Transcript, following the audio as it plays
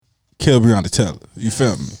kill Breonna Taylor. You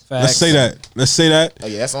feel me? Facts. Let's say that. Oh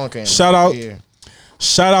yeah, that's on camera.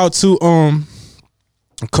 Shout out to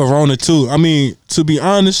Corona too. I mean, to be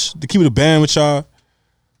honest, to keep it a band with y'all,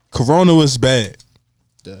 Corona was bad.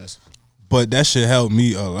 Does. But that shit helped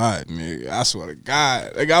me a lot, man. I swear to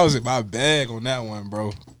God. Like, I was in my bag on that one,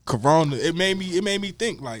 bro. Corona, it made me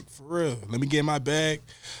think, like, for real. Let me get in my bag.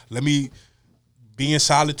 Let me be in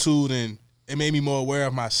solitude, and it made me more aware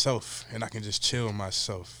of myself, and I can just chill with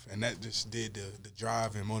myself. And that just did the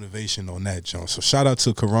drive and motivation on that, John. So shout out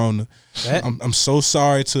to Corona. I'm so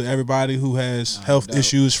sorry to everybody who has health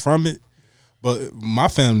issues from it, but my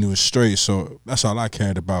family was straight, so that's all I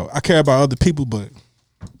cared about. I care about other people, but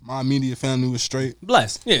my immediate family was straight.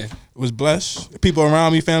 Blessed, yeah. It was blessed. The people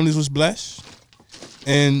around me, families was blessed.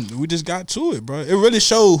 And we just got to it, bro. It really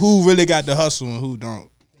showed who really got the hustle and who don't.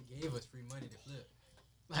 They gave us free money to flip.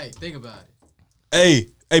 Like, think about it.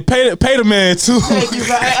 Hey, pay the man too. Thank you,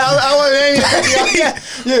 I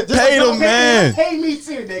Pay the man. Pay me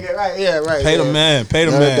too, nigga. Right, yeah, right. Pay the man. Pay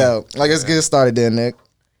the man. Doubt. Like, let's get started then, Nick.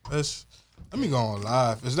 Let me go on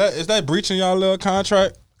live. Is that breaching y'all little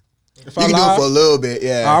contract? If You can do it for a little bit,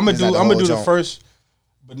 yeah. I'm gonna do the first,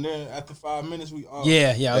 but then after 5 minutes we off.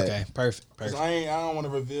 Yeah, okay, perfect. I don't want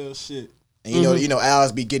to reveal shit. And you know,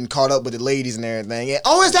 Alice be getting caught up with the ladies and everything. Yeah.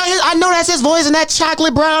 Oh, is that his? I know that's his voice in that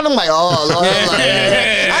chocolate brown. I'm like, oh Lord,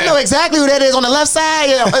 I know exactly who that is on the left side.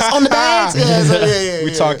 Yeah, it's on the bags. Yeah,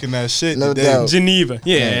 We talking that shit no today. doubt. Geneva.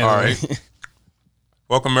 Yeah. All right.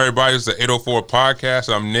 Welcome everybody. It's the 804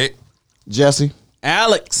 podcast. I'm Nick. Jesse.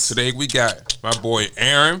 Alex. Today we got my boy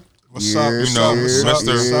Aaron. What's up? You know,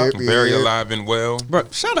 Mr. Yep. Very Alive and Well. Bro,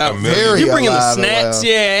 shout out. Very You bringing the alive and snacks, well.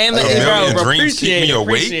 yeah, and the million bro, dreams keep me awake.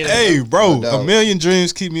 appreciate it. Hey, bro, No a million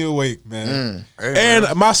dreams keep me awake, man. Hey, And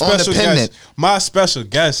man. my special Independent.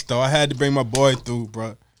 guest, though, I had to bring my boy through,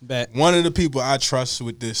 bro. Bet. One of the people I trust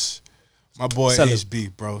with this, my boy Salute.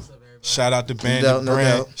 HB, bro. Shout out to Bandit doubt, no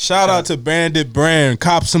Brand. doubt. Shout out to Bandit Brand.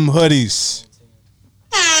 Cop some hoodies.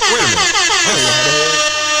 Wait a minute.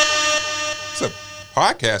 It's a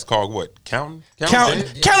podcast called what? Count Count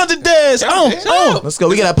the days. Oh. Let's go.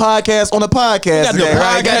 We got a podcast on the podcast. got the today,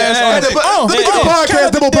 right? podcast on it. Let me get the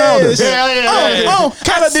podcast double pounders.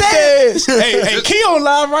 Count the days. Hey, Key on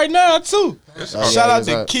live right now too. Shout out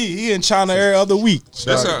to right. Key. He in China every other week.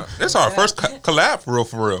 That's our first collab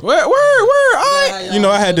for real. Where? You know,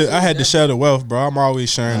 I had to share the wealth, bro. I'm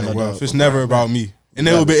always sharing the wealth. It's never about me. And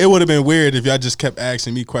it would have been weird if y'all just kept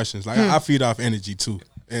asking me questions. Like I feed off energy too.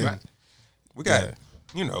 And We got,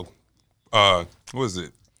 what is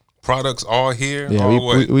it? Products all here. Yeah, all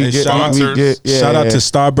what? we get sponsors. shout out to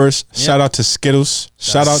Starburst. Shout out to Skittles.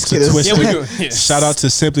 Shout out to Skittles. Twisted. Yeah, we do. Yes. Shout out to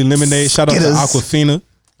Simply Lemonade. Shout out to Skittles. Aquafina.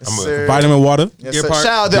 Sir. Vitamin water. Yes, Deer sir. Park.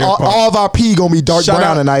 Shout out to Deer Park. all of our pee gonna be dark Shout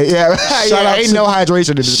brown out- tonight. Yeah, Shout out ain't to- no hydration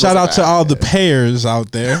in this. Shout out to all the payers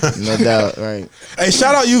out there. No doubt, right? Hey,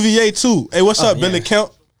 shout out UVA too. Hey, what's up, Billy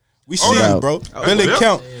Kemp? We see yeah. you, bro. Billy yeah.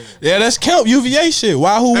 Kemp. Yeah, that's Kemp UVA shit.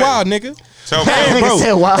 Wahoo wow, nigga. Tell me. Hey, Bro, nigga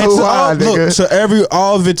said, wow, and to wow, all, nigga. look, to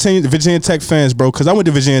all Virginia Tech fans, bro, because I went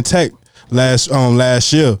to Virginia Tech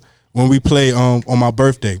last year when we played on my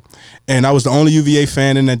birthday, and I was the only UVA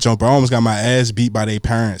fan in that jump. I almost got my ass beat by their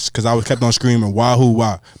parents because I was kept on screaming wahoo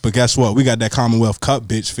wow. But guess what? We got that Commonwealth Cup,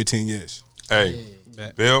 bitch. 15 years. Hey,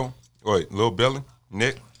 Lil Billy,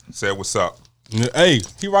 Nick said what's up. Hey,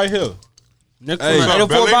 he right here. Nick Hey. from the 804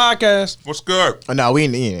 Billy. podcast. What's good? Oh, no,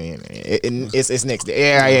 it's Nick's.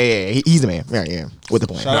 Yeah. He's the man. Yeah. With the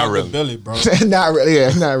point. Shout Not out to really. Billy, bro. Not really.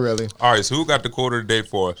 Yeah, not really. All right, so who got the quote of the day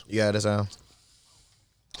for us? You got this.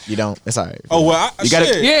 You don't. It's all right. Oh well, You gotta-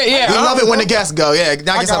 shit. Yeah. We love it when the guests go. Yeah,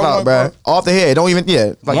 knock I yourself got out, one, bro. bro. Off the head. Don't even.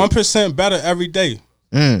 Yeah. Fuck it. 1% better every day,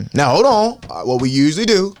 Now hold on. What we usually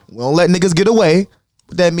do, we don't let niggas get away.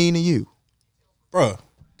 What that mean to you? bro.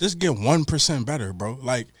 Just get 1% better, bro.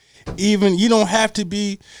 Like, even you don't have to.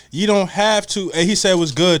 And he said it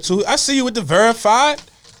was good too. I see you with the verified.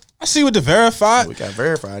 We got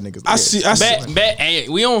verified niggas. I see. Bet. Hey,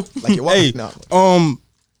 we on. Like it was. Hey, No.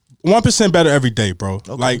 1% better every day, bro.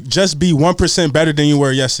 Okay. Like, just be 1% better than you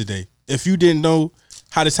were yesterday. If you didn't know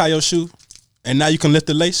how to tie your shoe, and now you can lift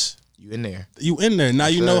the lace, You in there. you in there. Now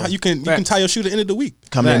you know how you can tie your shoe at the end of the week.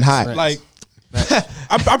 Coming in hot. Like,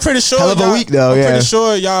 I'm pretty sure. Hell of a y'all- week, though, I'm yeah. pretty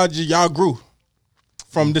sure y'all grew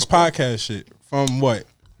from this podcast shit. From what?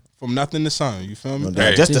 From nothing to something. You feel me?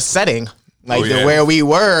 Hey. Just the setting. Like Oh, yeah. where we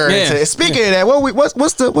were. Yeah. Speaking of that,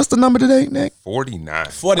 what's the number today, Nick? 49.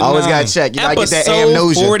 49. Always gotta check. You gotta get that Episode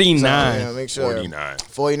amnesia. 49. So, yeah, make sure. 49.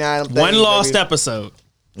 49. One lost episode.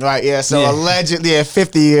 Right, yeah. So Yeah. allegedly,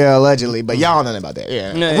 50 allegedly, but y'all know nothing about that.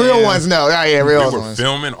 Yeah, Yeah, real yeah. ones know. Right, yeah, real We were ones.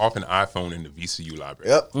 filming off an iPhone in the VCU library.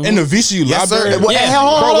 Yep. In the VCU Yes, sir. library. Well, Yeah. hell,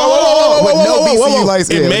 hold on, with no BCU light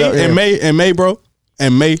skin. In May, bro.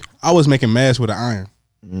 In May, I was making masks with an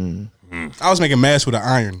iron. I was making masks with an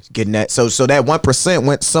iron. Getting that. So that 1%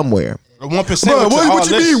 went somewhere. 1%. Bro, what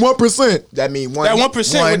you mean 1%? That mean one. That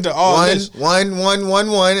 1% went to all this. One,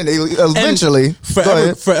 and they eventually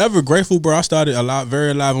forever grateful, bro. I started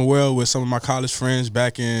very alive and well with some of my college friends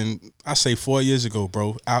back in, I say 4 years ago,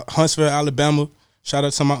 bro. Huntsville, Alabama. Shout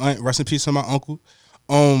out to my aunt. Rest in peace to my uncle.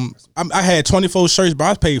 I had 24 shirts, bro.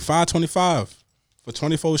 I paid $5.25 for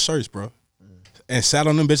 24 shirts, bro, and sat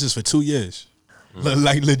on them bitches for 2 years.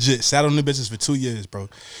 Like legit, sat on them bitches for 2 years, bro.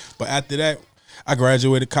 But after that, I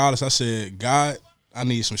graduated college. I said, God, I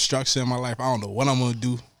need some structure in my life. I don't know what I'm gonna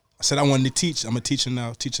do. I said I wanted to teach. I'm a teacher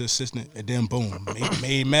now, teacher assistant, and then boom,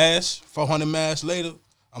 made masks. 400 masks later,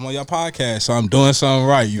 I'm on your podcast, so I'm doing something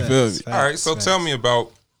right. You feel me? All right, so tell me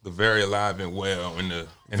about the Very Alive and Well in the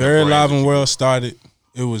Very Alive and Well started.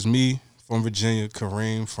 It was me from Virginia,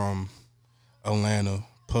 Kareem from Atlanta,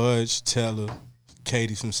 Pudge, Taylor,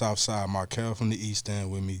 Katie from Southside, Markel from the East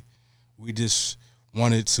End with me. We just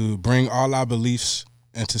wanted to bring all our beliefs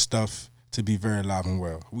into stuff to be very alive and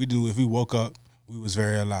well. If we woke up, we was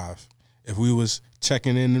very alive. If we was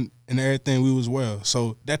checking in and everything, we was well.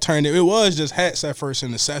 So that turned it was just hats at first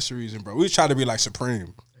and accessories, and bro, we tried to be like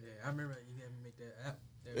Supreme. Yeah, I remember you had me make that app.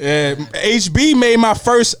 Yeah, HB made my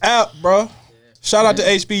first app, bro. Shout out to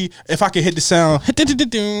HB. If I could hit the sound.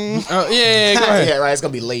 Oh, yeah. Go ahead. Yeah, right. It's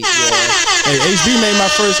gonna be late. Yeah. Hey, HB made my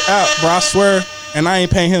first app, bro. I swear, and I ain't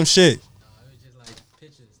paying him shit. It was just like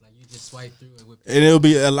pictures, like you just swipe through it with And it'll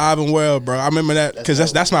be alive and well, bro. I remember that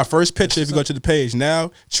because that's my first picture. If you go to the page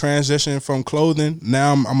now, transition from clothing.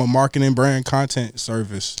 Now I'm a marketing brand content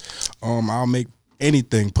service. I'll make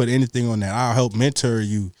anything, put anything on that. I'll help mentor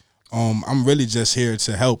you. I'm really just here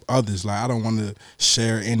to help others. Like I don't want to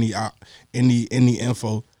share any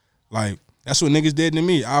info. Like that's what niggas did to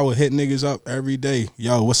me. I would hit niggas up every day.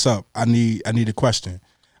 Yo, what's up? I need a question.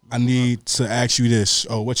 I need to ask you this.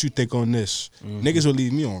 Oh, what you think on this? Niggas will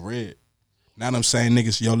leave me on red. Now I'm saying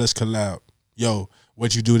niggas, yo, let's collab. Yo,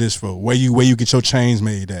 what you do this for? Where you get your chains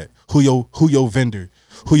made at? Who your vendor?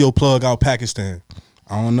 Who your plug out Pakistan?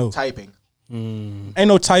 I don't know. Typing. Ain't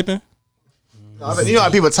no typing. You know how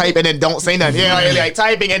people type and then don't say nothing. Yeah, like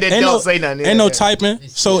typing and then don't say nothing. Ain't no typing,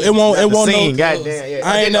 so it won't know. Goddamn, yeah.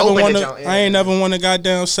 I ain't never want to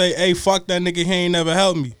goddamn say, hey, fuck that nigga, he ain't never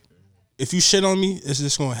helped me. If you shit on me, it's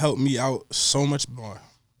just gonna help me out so much more.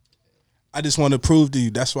 I just want to prove to you.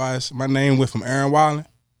 That's why my name went from Aaron Wallen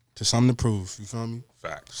to something to prove. You feel me?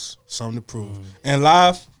 Facts. Something to prove. And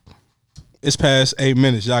live, it's past 8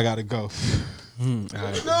 minutes. Y'all gotta go.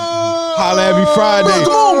 Holla every Friday.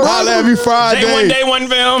 Holla every Friday. Day one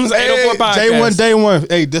films, 804 podcast. Day one.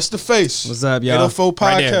 Hey, this the face. What's up, y'all? 804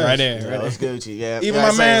 podcast. Right there. That's Gucci, yeah. Even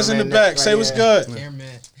my man's in the back. Say what's good.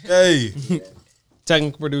 cameraman. Hey.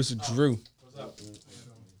 Technical producer Drew. All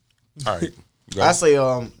right. Go. I say,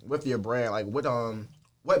 with your brand, like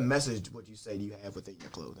what message would you say you have within your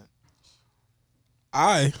clothing?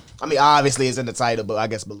 I mean, obviously it's in the title, but I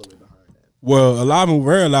guess below it behind that. Well,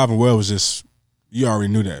 Very Alive and Well was just, you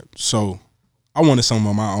already knew that. So I wanted something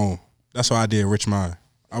on my own. That's why I did RichMIND.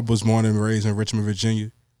 I was born and raised in Richmond,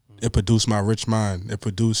 Virginia. It produced my RichMIND. It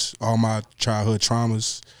produced all my childhood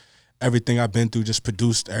traumas. Everything I've been through just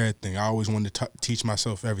produced everything. I always wanted to teach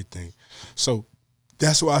myself everything. So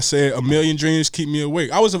that's why I said a million dreams keep me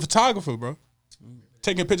awake. I was a photographer, bro.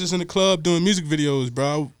 Taking pictures in the club, doing music videos,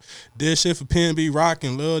 bro. Did shit for PNB Rock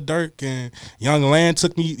and Lil Durk, and Young Land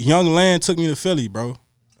took me to Philly, bro,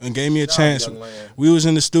 and gave me a chance. We was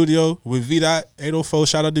in the studio with V-Dot, 804,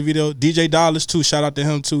 shout out to Video. DJ Dollars too, shout out to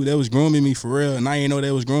him too. They was grooming me for real, and I didn't know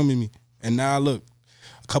they was grooming me. And now look,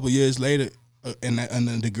 a couple years later, and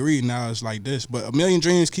the degree now it's like this. But a million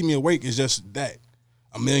dreams keep me awake is just that.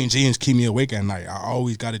 A million dreams keep me awake at night. I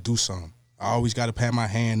always got to do something. I always got to pat my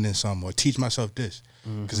hand in something or teach myself this.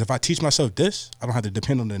 Because if I teach myself this, I don't have to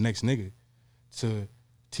depend on the next nigga to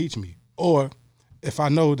teach me. Or if I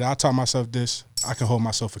know that I taught myself this, I can hold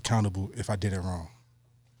myself accountable if I did it wrong.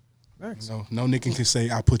 Thanks. No nigga can say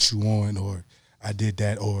I put you on or I did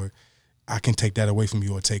that or I can take that away from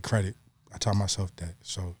you or take credit. I taught myself that.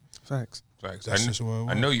 So Facts.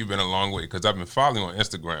 I know you've been a long way because I've been following on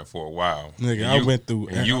Instagram for a while. Nigga, I went through.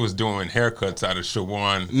 And you was doing haircuts out of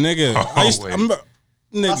Shawan. Nigga,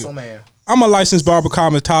 Muscle man. I'm a licensed barber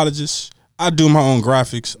cosmetologist. I do my own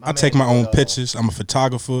graphics. I take my own pictures. I'm a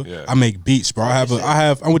photographer. Yeah. I make beats, bro.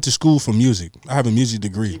 I went to school for music. I have a music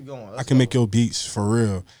degree. I can make your beats for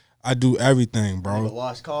real. I do everything, bro.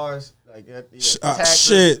 Wash cars. Like,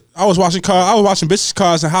 shit, I was watching bitches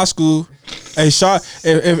cars in high school. Hey,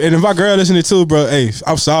 if my girl listening too, bro, hey,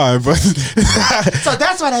 I'm sorry, bro. So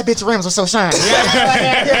that's why that bitch rims were so shiny.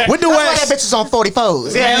 With the wax, that bitch was on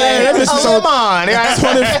 44s. That bitch was on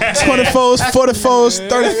 24s, 44s,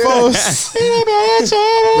 34s.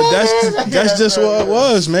 But that's just what it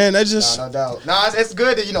was, man. That just no doubt. No, it's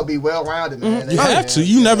good to be well rounded, man. You have to.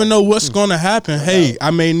 You never know what's gonna happen. Hey,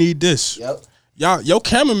 I may need this. Yep. Your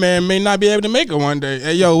cameraman may not be able to make it one day.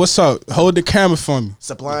 Hey, yo, what's up? Hold the camera for me.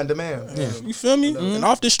 Supply and demand. Yeah. You feel me? And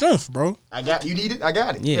off the strength, bro. You need it? I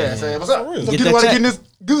got it. Yeah. What's up? For real. Some people want to get this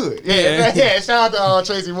good. Yeah. Shout out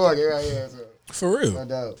to Tracy Morgan. Right here. So. For real. No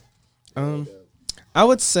doubt. I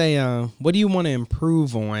would say, what do you want to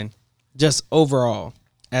improve on, just overall,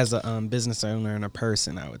 as a business owner and a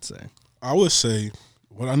person? I would say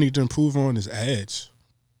what I need to improve on is ads.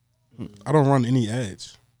 I don't run any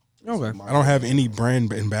ads. Okay. I don't have any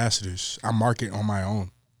brand ambassadors. I market on my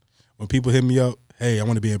own. When people hit me up, hey, I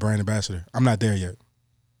want to be a brand ambassador, I'm not there yet.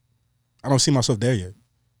 I don't see myself there yet.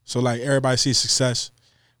 So like everybody sees success,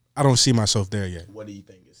 I don't see myself there yet. What do you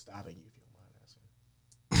think is stopping you, if you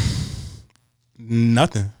don't mind asking?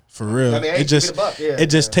 Nothing, for real. I mean, it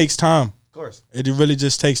just takes time. Of course. It really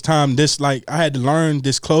just takes time. I had to learn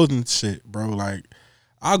this clothing shit, bro. Like,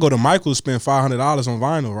 I'll go to Michael's, spend $500 on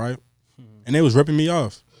vinyl, right? And they was ripping me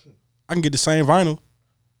off. I can get the same vinyl.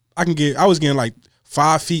 I was getting like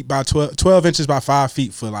 5 feet by 12 inches by 5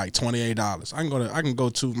 feet for like $28. I can go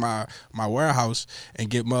to my warehouse and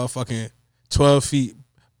get motherfucking 12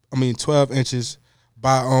 inches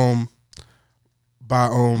by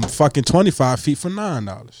fucking 25 feet for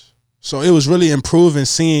 $9. So it was really improving,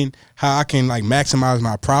 seeing how I can like maximize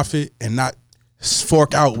my profit and not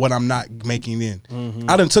fork out what I'm not making in. Mm-hmm.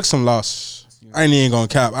 I done took some losses. I ain't even gonna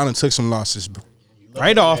cap. I done took some losses, bro.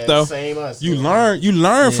 Right off though. You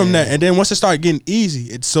learn from that, and then once it started getting easy,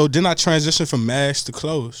 then I transitioned from mags to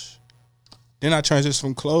clothes. Then I transitioned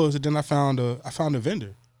from clothes, and then I found a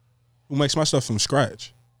vendor who makes my stuff from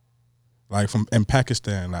scratch, like in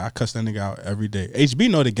Pakistan. Like I cuss that nigga out every day. HB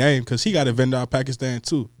know the game because he got a vendor out of Pakistan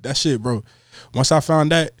too. That shit, bro. Once I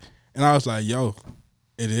found that, and I was like, yo,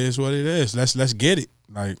 it is what it is. Let's get it.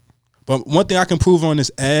 Like, but one thing I can prove on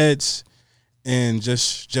is ads. And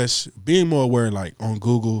just being more aware, like on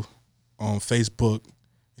Google, on Facebook,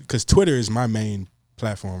 because Twitter is my main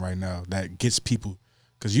platform right now that gets people.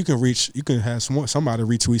 Because you can have somebody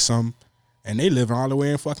retweet something, and they live all the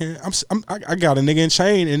way in fucking. I got a nigga in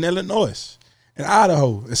Chain in Illinois, in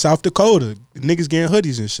Idaho, in South Dakota. Niggas getting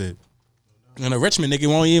hoodies and shit, and a Richmond nigga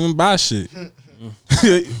won't even buy shit.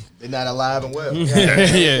 They're not alive and well.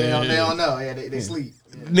 They don't know. Yeah, they sleep.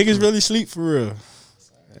 Yeah. Niggas really sleep for real.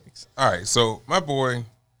 All right, so my boy,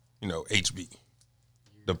 HB,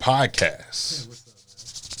 the podcast.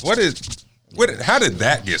 How did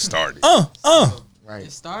that get started? Right.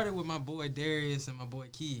 It started with my boy Darius and my boy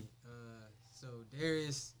Key. So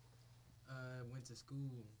Darius went to school.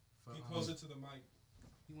 Be closer to the mic.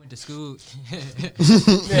 He went to school.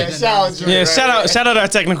 Shout out our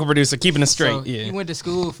technical producer, keeping it straight. So he went to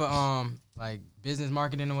school for like business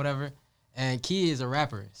marketing or whatever. And Key is a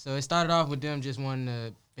rapper. So it started off with them just wanting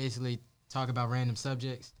to basically talk about random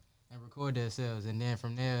subjects and record themselves. And then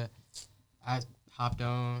from there, I hopped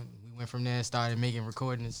on. We went from there, started making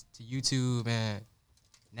recordings to YouTube. And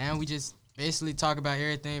now we just basically talk about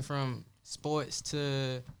everything from sports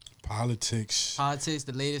to politics,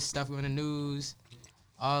 the latest stuff in the news,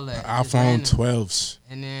 all that. iPhone 12s.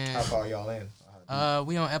 And then how far y'all in?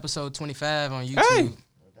 We on episode 25 on YouTube. Hey,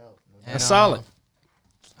 that's solid.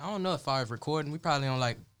 I don't know if I was recording. We probably on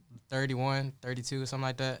like 31, 32, something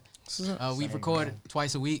like that. We record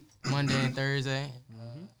twice a week, Monday and Thursday.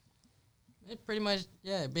 It pretty much,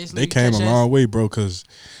 basically. They came a long way, bro, because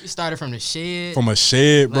we started from the shed. From a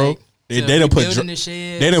shed, bro. Like, they done put a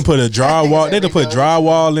drywall. They done put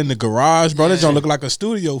drywall in the garage, bro. That don't look like a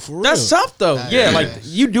studio for real. That's tough though. Like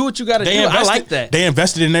you do what you got to do. I like that. They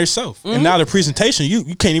invested in themselves, and now the presentation,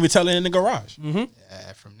 you can't even tell it in the garage.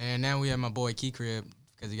 From there, now we have my boy Key crib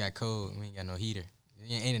because he got cold. We ain't got no heater.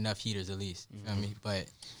 There ain't enough heaters at least. You feel me? But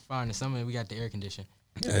far in the summer, we got the air conditioner.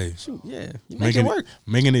 Hey, you make it work.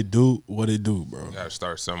 Making it do what it do, bro. You gotta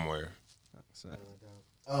start somewhere.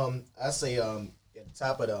 I say at the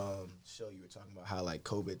top of the show, you were talking about how like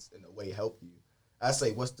COVID's in a way helped you. I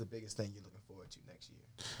say, what's the biggest thing you're looking forward to next year?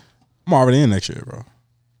 I'm already in next year, bro.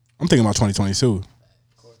 I'm thinking about 2022. Of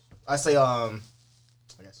course. I say, I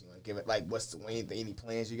guess you want to give it like, what's any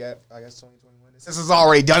plans you got? I guess 2021. Since it's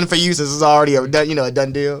already done for you, since it's already a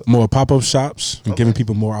done deal. More pop-up shops and giving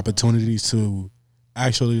people more opportunities to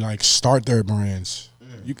actually like start their brands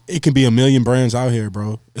It can be a million brands out here,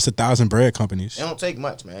 bro. It's 1,000 bread companies. It don't take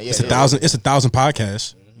much, man. Yeah, It's 1,000. It's 1,000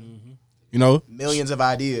 podcasts. You know, millions of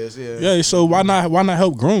ideas. Yeah. Yeah. So why not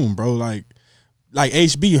help groom, bro? Like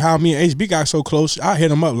HB, how me and HB got so close. I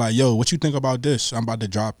hit him up like, yo, what you think about this? I'm about to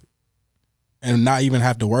drop it, and not even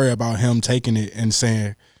have to worry about him taking it and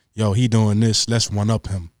saying, yo, he doing this. Let's one up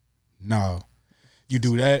him. No, you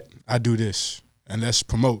do that, I do this, and let's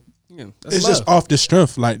promote. Yeah, it's just off the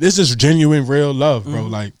strength. Like, this is genuine, real love, bro.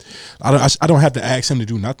 Like, I don't have to ask him to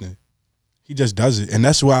do nothing. He just does it, and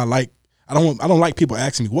that's why I like. I don't like people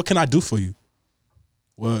asking me, what can I do for you?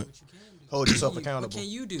 What? Hold yourself accountable. What can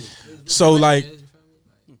you do? So like,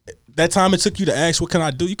 that time it took you to ask, what can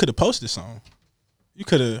I do? You could have posted something. You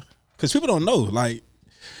could have, because people don't know. Like,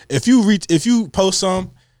 if you post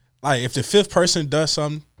something, like if the 5th person does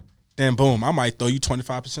something, then boom, I might throw you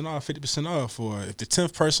 25% off, 50% off. Or if the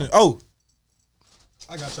 10th person, I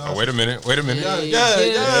got y'all. Oh, wait a minute.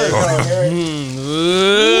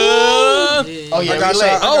 Oh yeah, I got we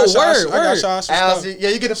late. y'all. Alex, yeah,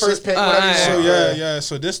 you get the first pick. So yeah.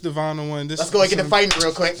 So this Devon one. Let's go and get the fighting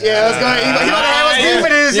real quick. Yeah, let's go. You want to have us deep for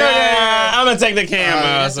this? Yeah, I'm gonna take the camera.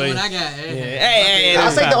 That's the one I got. Hey,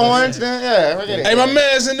 I'll take the orange. Then. Yeah, we'll get it. Hey, my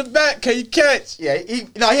man's in the back. Can you catch? Yeah, he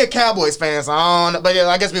a Cowboys fan, so I don't. But yeah,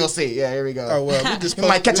 I guess we'll see. Yeah, here we go. Oh well, we just He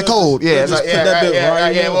might catch a cold. Yeah, just put that bit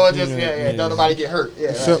right yeah. here. We'll just don't nobody get hurt.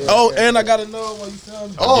 Yeah. And I got another one. You feel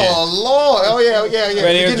me? Oh Lord. Oh yeah.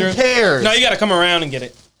 Ready, You're getting pairs. No, you gotta come around and get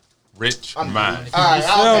it. Rich I'm mind. All right,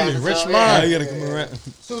 I'll Rich mind. mind. You gotta come around.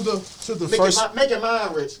 To the first Make it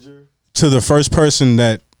mine, Rich, Drew. to the first person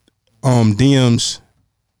that DMs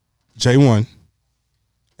J1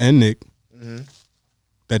 and Nick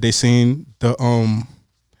that they seen the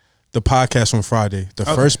podcast on Friday. The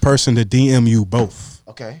first person to DM you both.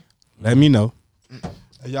 Okay. Let me know.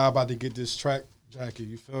 Y'all about to get this track jacket,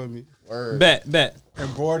 you feel me? Word. Bet.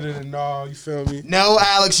 Embroidered and all, you feel me? No,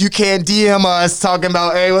 Alex, you can't DM us talking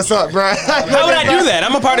about, hey, what's up, bro? How would I do that?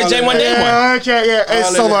 I'm a part of J1 Day 1. Yeah, okay, yeah.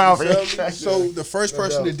 It's solo outfit. So the first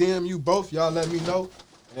person to DM you both, y'all let me know.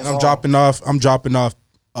 And I'm dropping off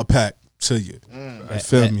a pack to you. You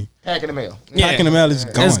feel me? Pack in the mail. Pack in the mail is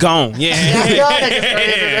gone. It's gone.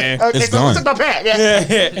 Yeah. Okay, so what's my pack? Yeah.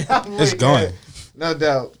 It's gone. No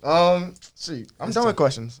doubt. See, I'm done with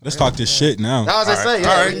questions. Let's talk this shit now. Now, as I say, All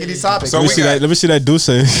right. we can get these topics. So Let me see that Deuce.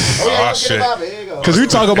 Oh, shit. Here you go. Because we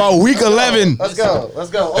talk about week 11. Let's go.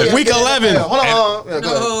 Oh, yeah, Week 11. Hold on. Yeah, go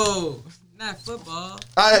ahead. No, not football.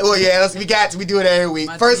 All right, well, yeah, we do it every week.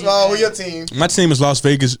 My First of team, all, man. who your team? My team is Las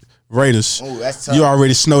Vegas Raiders. Oh, that's tough. You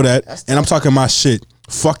already know that. That's And I'm tough. talking my shit.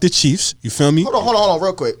 Fuck the Chiefs. You feel me? Hold on,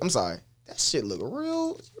 real quick. I'm sorry. That shit look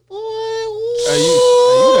real, boy. Hey, you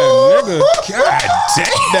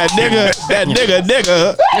that nigga. God damn. That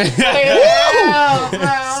nigga.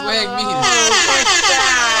 Swag me.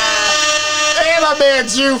 And my man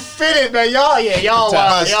Drew fitted, man. Y'all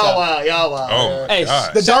wild. Oh, Hey,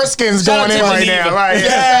 God. The dark skin's Shout out going to in right Geneva. now, right?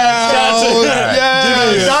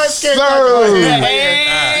 Yes, Dark skin. sir.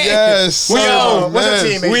 Yes. We on. What's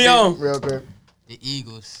your team? We HB? on. Real quick. The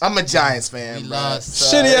Eagles. I'm a Giants fan, We bro. lost.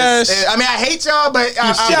 So Shitty it's- ass. I mean, I hate y'all, but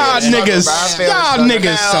Y'all niggas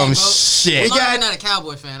some shit. We As long as got you're not a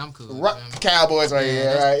Cowboy fan, I'm cool. you feel me? Cowboys right here,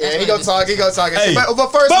 right? that's Yeah, he what gonna it talk. Hey. But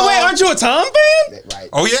first, But of wait, all- aren't you a Tom fan? Right.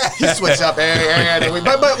 Oh, yeah. You switch up every week.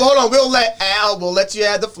 But hold on, we'll let you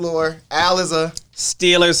have the floor. Al is a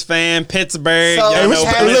Steelers fan, Pittsburgh. So- y'all Hey, know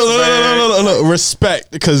respect- Pittsburgh. Look,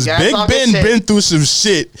 respect. Because Yeah, Big talking Ben shit. been through some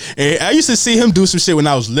shit. And I used to see him do some shit when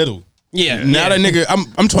I was little. Yeah. Now that nigga,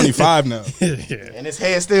 I'm 25 now. and his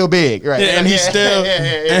head's still big, right? And he's still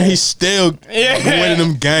winning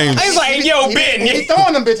them games. He's like, yo, He Ben.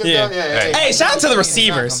 throwing them bitches. Yeah. Yeah. Hey, shout out to the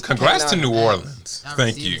receivers. Congrats to New Orleans.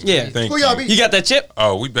 Thank you. Yeah. Thank Who y'all you. beat? You got that chip?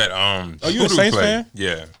 Oh, we bet. you a Saints fan?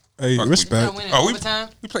 Yeah. Hey, Fuck, respect. Winning Oh, we overtime.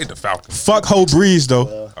 played the Falcons. Fuck Ho Breeze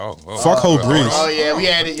though. Fuck Ho Breeze. Oh yeah, we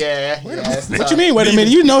had it. Yeah. What you mean? Wait a minute.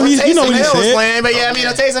 You know what he Hill was said. playing, but yeah, I mean,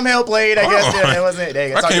 Taysom Hill played. I guess Oh. it wasn't.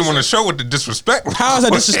 I came on the show with the disrespect. How is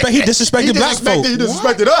that disrespect? He disrespected black folk. He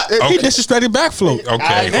disrespected us. He disrespected black folk.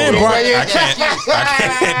 Okay. And hold on. Brian- I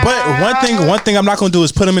can't. But one thing I'm not gonna do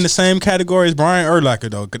is put him in the same category as Brian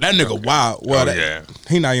Urlacher though, cause that nigga wild. Well, Oh, yeah.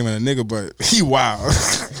 he not even a nigga, but he wild.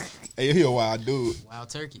 Hey, he a wild dude. Wild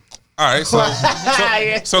turkey. All right.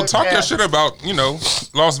 So talk your shit about,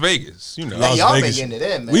 Las Vegas. Hey, Las y'all Vegas. been getting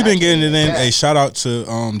it in, man. We've been getting it in. Yeah. Hey, shout out to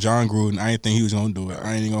John Gruden. I didn't think he was gonna do it.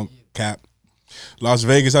 I ain't even gonna cap. Las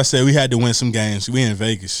Vegas. I said we had to win some games. We in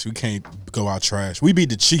Vegas. We can't go out trash. We beat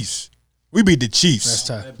the Chiefs. We beat the Chiefs.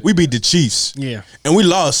 That's tough. We beat the Chiefs. Yeah. And we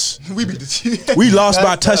lost. We beat the Chiefs. We lost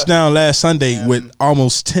by a touchdown last Sunday with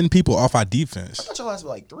almost 10 people off our defense. I thought y'all lost by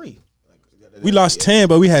like 3. We lost 10,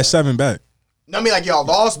 but we had 7 back. No, I mean, like, y'all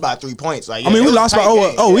lost by 3 points. Like, I mean, we lost by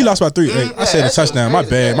we lost by 3. Hey, I said a touchdown. My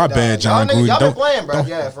bad, John Gruden. Y'all been playing, bro.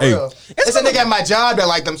 Yeah, for real. It's a nigga at my job that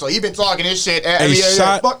like them, so he been talking this shit. Hey,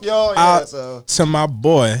 shout fuck y'all. out to my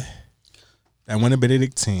boy that won a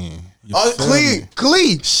Benedictine.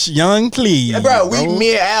 Clee. Young Clee. Yeah, bro,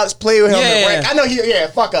 me and Alex play with him. Yeah. I know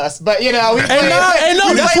fuck us, but you know, we play.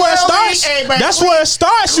 No, that's where it starts. That's where it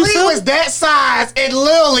starts. You Clee feel was that size in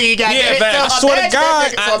Little League. Yeah, man, I swear to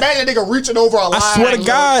God. So imagine that nigga reaching over a line. I swear to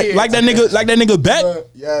God, like that nigga Beck.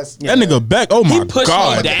 Yes. That nigga Beck. Oh my He pushed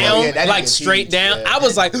God. me down, Yeah, that like nigga straight huge, down. yeah. I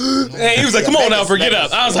was like, and he was like, "Come on now, forget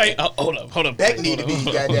Beck up." I was like, oh, "Hold up." Beck need to be.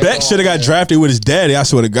 Beck should have got drafted with his daddy. I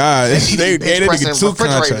swear to God. They nigga 2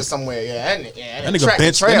 contracts. somewhere. Yeah, That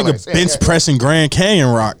nigga bench pressing Grand Canyon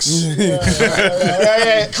rocks.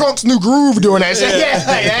 Crunk's new groove doing that shit.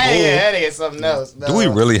 That is something else. Do we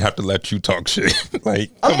really have to let you talk shit? Like,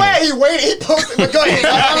 I'm glad he waited. He posted. But go ahead.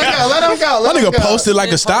 Let him go. That nigga posted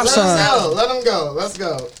like a stop sign. Let him go. Let's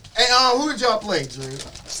go. Hey, who did y'all play, Drew?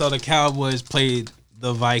 So the Cowboys played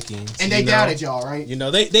the Vikings, and they doubted y'all, right? You know,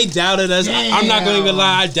 they doubted us. I'm not gonna even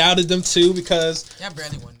lie, I doubted them too because Y'all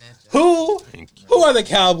barely won that. who are the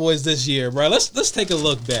Cowboys this year, bro? Let's take a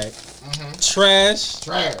look back. Trash.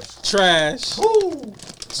 Woo.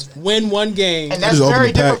 Win 1 game. And that's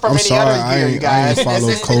very different from any other year, you guys. I ain't follow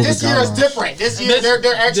This year is different. This year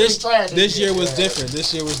they're actually trash. This year was different.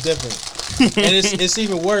 And it's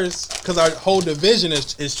even worse because our whole division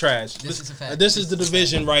is trash. This is a fact. This is the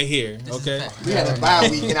division right here. Okay. We had a bye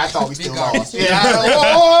week and I thought we still lost. Hey!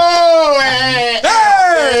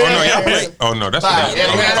 oh no, y'all play. Oh no, that's right.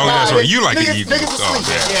 That's right. You like the Eagles. Niggas asleep.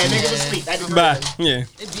 Yeah, niggas asleep. Bye. Yeah.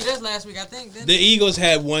 They beat us last week, I think. The Eagles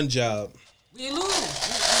had 1 job We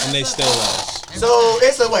lose. and they still lost. So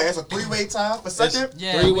it's a 3-way tie for second.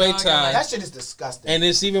 Yeah, 3-way we all got, tie. That shit is disgusting. And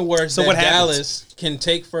it's even worse. So that what happens? Dallas can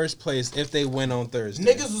take first place if they win on Thursday.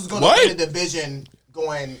 Niggas was gonna win the division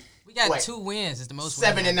going. We got what, 2 wins. It's the most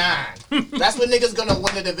 7 and 9. That's what niggas gonna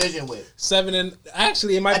win the division with. 7 and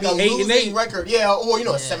actually it might Like be a 8 and 8 losing record, yeah,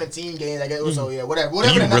 or 17 games, I guess. So yeah, whatever. Do you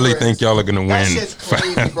the really number think is. y'all are gonna That win? shit's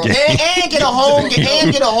crazy, bro. and get a home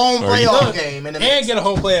playoff game in the and get a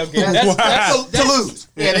home playoff game. That's to lose.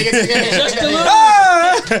 Yeah, they get just to lose.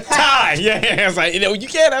 Tie. Yeah, it's like, you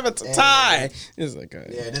can't have a tie. It's like,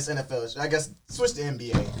 Yeah, this NFL. I guess switch to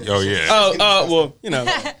NBA. Oh yeah. well,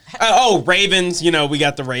 Ravens. We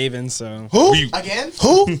got the Ravens. So Who? Again?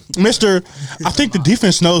 Who? Mr. I think the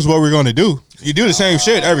defense knows what we're going to do. You do the same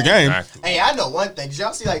shit every game. Exactly. Hey, I know one thing. Did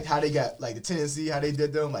y'all see how they got the Tennessee, how they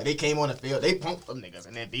did them? Like they came on the field, they punked them niggas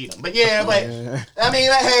and then beat them. But yeah, I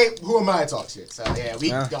mean, hey, who am I to talk shit? So yeah,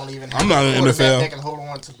 we don't even. I'm not in the NFL. That can hold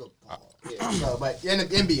on to the ball. Yeah, so, but in the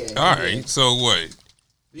NBA. All right. So what?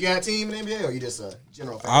 You got a team in the NBA or you just a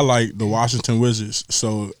general fan? I like the Washington Wizards,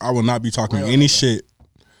 so I will not be talking any shit.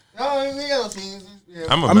 No, we got no teams. Yeah.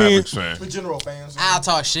 I'm a Mavericks fan. For general fans. I'll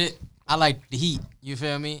talk shit. I like the Heat. You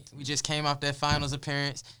feel me? We just came off that finals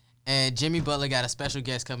appearance, and Jimmy Butler got a special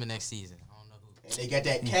guest coming next season. I don't know who. And they got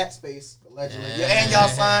that cat space allegedly. Yeah. And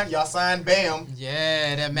y'all signed Bam.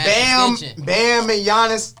 Yeah, that max extension. Bam and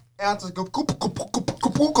Giannis.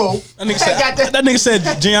 Kupuko. That nigga said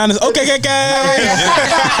Giannis. Okay.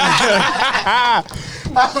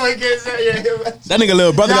 That nigga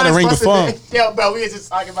little brother got a ring before. Yo, bro, we was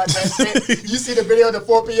just talking about that shit. You see the video of the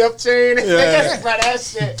 4PF chain? Yeah. Bro, that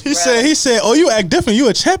shit. He said, oh, you act different. You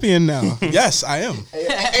a champion now. Yes, I am.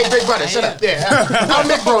 Hey, big brother, shut up. Yeah, I'm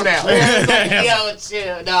Nick Bro now. Yo,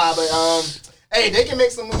 chill. Nah, but hey, they can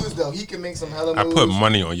make some moves though. He can make some hella moves. I put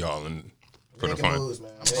money on y'all for the fun. Moves,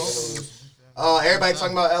 man. Everybody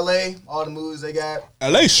talking about LA, all the moves they got.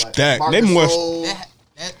 LA stacked. They more.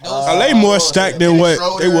 LA more stacked than what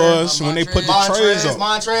they was when they put the trays up.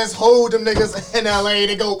 Montrez hold them niggas in LA.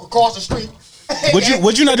 They go across the street.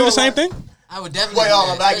 Would you not do the same thing? I would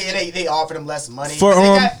definitely. They offer them less money.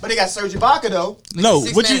 But they got Serge Ibaka though. No,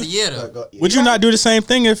 would you not do the same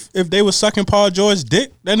thing if they was sucking Paul George's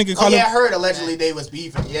dick? That nigga call him. I heard allegedly they was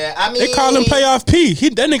beefing. Yeah, I mean they call him playoff P.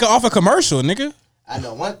 That nigga off a commercial, nigga. I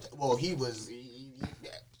know one. Well, he was.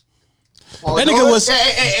 That nigga was.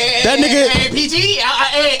 That nigga. PG.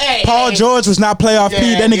 Paul George was not playoff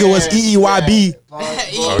P. That nigga was EEYB.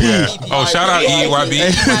 Oh yeah. Oh, shout out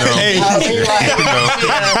EEYB.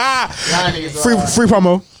 Free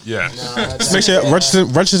promo. Yeah. Make sure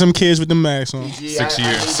register some kids with the mask on. 6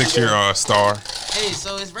 year star. Hey,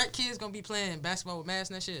 so is rec kids gonna be playing basketball with masks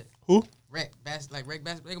and that shit? Who? Rec basketball.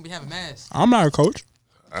 They gonna be having masks. I'm not a coach.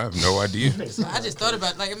 I have no idea. I just thought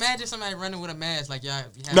about like imagine somebody running with a mask like y'all.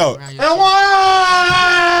 You have No. around your And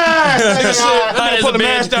That nigga put the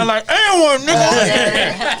mask down like, and one, nigga.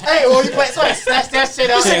 Hey, well, you play, somebody snatch that shit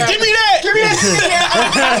out. Give me that. Give me that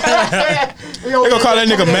shit. They gonna call that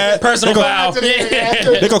nigga mad. Personal foul.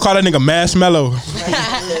 They gonna call that nigga Marshmallow.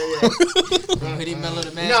 Hoodie mellow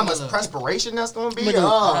the mask. You know how much mellow. perspiration that's gonna be?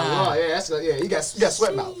 Oh, yeah, that's good. Yeah, you got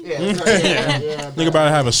sweat mouth. Yeah, Nigga about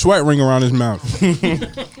to have a sweat ring around his mouth.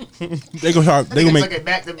 They gonna Took make. it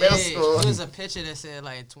back to middle Hey, school. there was a picture that said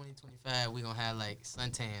like in 2025 we gonna have like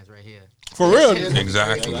suntans right here. For real.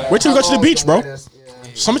 Exactly. Wait till we go to the beach, bro.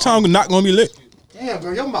 Summertime not gonna be lit. Damn,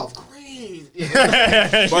 bro, your mouth crazy.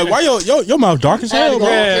 Like, why your mouth dark as hell, bro?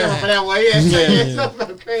 For that way, yeah.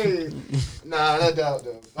 Crazy. Nah, no doubt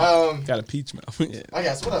though. Got a peach mouth. Yeah. I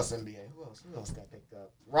guess what else NBA? Who else got picked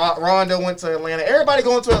up? Rondo went to Atlanta. Everybody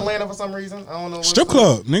going to Atlanta for some reason. I don't know. Strip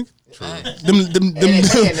club, nigga.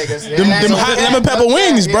 Them hot lemon pepper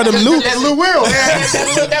wings, bro. Them Lou. That Lou Will.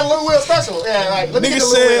 That Lou Will special. Yeah, like let me Nigga get the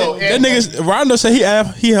Lou said Will. Yeah. that nigga Rondo said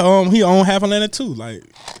he owned half Atlanta too. Like,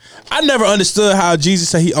 I never understood how Jesus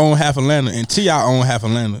said he owned half Atlanta and T.I. owned half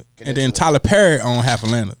Atlanta and then Tyler Perry owned half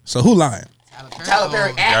Atlanta. So who lying? Tyler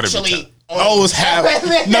Perry actually Owns half.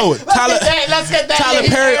 No, Tyler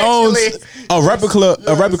Perry owns a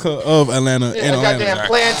replica of Atlanta in goddamn Atlanta.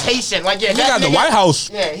 plantation. Like He got the White House.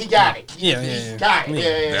 Yeah, he got it. Yeah. He got it.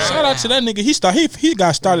 Yeah. Shout out to that nigga. He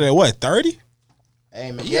got started at what, 30? Hey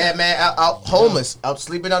man, yeah, man, out homeless, out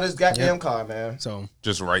sleeping on his goddamn car, man. So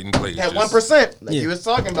Just writing plays. At Just 1%, like you was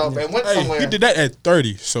talking about, man, went Hey, somewhere. he did that at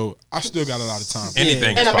 30, so I still got a lot of time.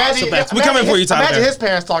 anything And is possible. imagine, we coming for you, Tyler imagine Perry. his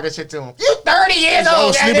parents talking shit to him. You 30 years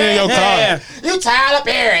old, sleeping in your car. yeah. You Tyler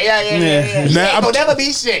Perry. Yeah. You Nah, ain't I'm- gonna never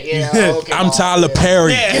be shit. Yeah, okay. I'm Tyler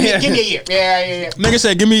Perry. Give me a year. Yeah. Nigga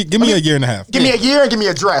said, give me a year and a half. Give me a year and give me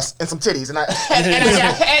a dress and some titties, and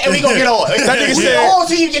we gonna get on. That nigga said- "Oh,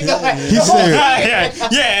 till you get the." He said,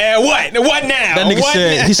 Yeah. What now? that nigga What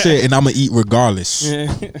said, now? he said, and I'ma eat regardless.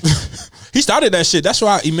 He started that shit. That's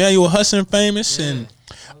why Emmanuel Hudson famous and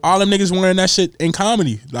all them niggas wearing that shit in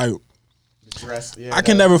comedy. Like, Dress, yeah, I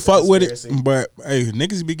can never fuck with it, conspiracy. but hey,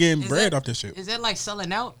 niggas be getting bread off this shit. Is that like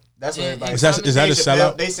selling out? That's what everybody. Is that a Dave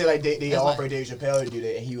sellout? Chappelle, they said like they That's offered like- Dave Chappelle to do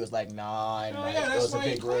that, and he was like, nah. And like, yeah, it was that's a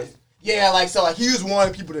big right. risk. Yeah, like so, like he was one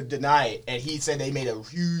of the people to deny it, and he said they made a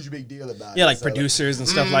huge big deal about it. yeah, like So, producers and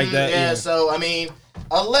stuff like that. Yeah, so I mean,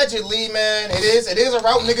 allegedly, man, it is a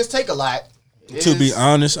route niggas take a lot. It To be is-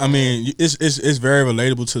 honest, I mean, it's very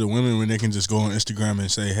relatable to the women when they can just go on Instagram and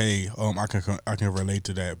say, "Hey, I can relate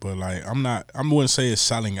to that." But like, I wouldn't say it's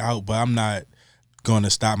selling out, but I'm not going to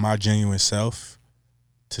stop my genuine self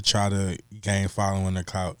to try to gain following the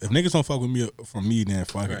clout. If niggas don't fuck with me from me, then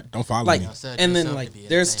fuck it. Don't follow Like, me. and then like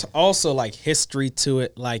there's also like history to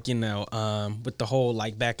it, like with the whole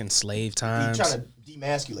like back in slave He times. trying to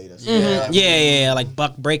demasculate us. Yeah, like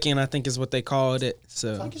buck breaking, I think is what they called it.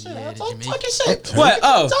 So Talking shit. Yeah, I'm did you make talking shit. what?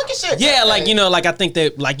 Oh, Talking shit. yeah, like like I think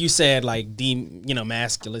that like you said, like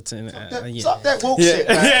masculate and yeah. Talk that woke Yeah. shit.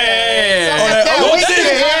 Man. Yeah. Talk that Oh, woke that shit.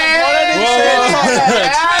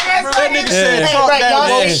 nigga said, Hey, talk right, that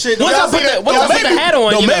y'all- woke shit. y'all Once I see put the hat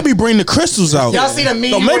on, Don't you make me bring the crystals out. Y'all see the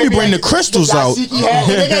meme? Don't make me bring the crystals out.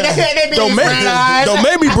 Don't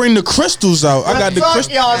make me bring the crystals out. I got the Fuck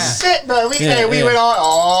crystals. y'all shit, bro. We Yeah, said we yeah. went on.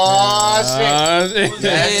 Oh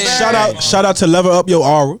shit. Shout out to Level Up Your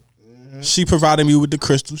Aura. She provided me with the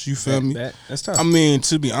crystals. You feel me? That's tough. I mean,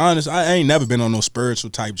 to be honest, I ain't never been on no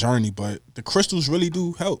spiritual type journey, but the crystals really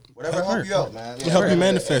do help. Whatever help you out, man. Help you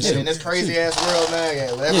manifest. In this crazy ass world, man.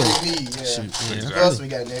 Yeah, whatever you need. Yeah. What else we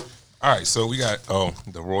got, Nick? All right, so we got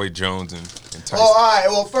the Roy Jones and Tyson. Oh, all right.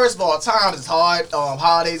 Well, first of all, times is hard.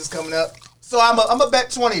 Holidays is coming up, so I'm a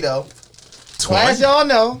bet 20 though. 20? As y'all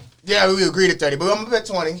know, yeah, we agreed at 30, but I'm a bet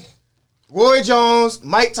 20. Roy Jones,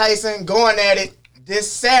 Mike Tyson going at it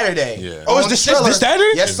this Saturday. Yeah. Oh, is On this Triller.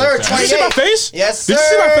 Saturday? Yes, Is sir. this Did you see my 28. face? Yes, sir. Did you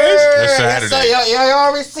see my face? This Yes, sir. Saturday. Y'all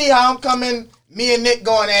already see how I'm coming. Me and Nick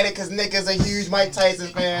going at it because Nick is a huge Mike Tyson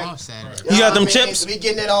fan. Off Saturday. You got them know what I mean? chips? So we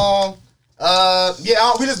getting it on.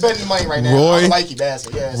 We just betting the money right now. Roy- I like you,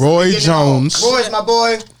 bastard. Yeah, so Roy we getting it on. Jones. Roy's my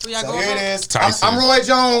boy. Who y'all So going here for? it is. Tyson. I'm Roy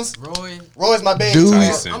Jones. Roy. Roy's my baby. Dude.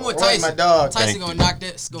 Tyson. I'm with Roy's Tyson. my dog. Tyson Thank gonna you. knock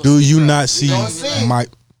that. Do you not see gonna see. my?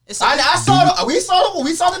 I saw we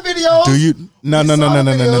saw the video. Do you? No.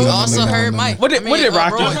 You also heard Mike. What did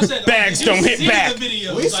Rock do? Roy. Bags don't hit back.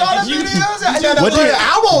 We saw the videos. What did-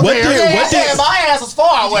 I won't what there. did- Yeah, what did- yeah, my ass was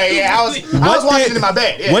far away. Yeah, I was watching it in my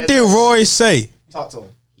bed. Yeah, What did Roy say? Talk to him.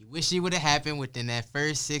 He wish it would have happened within that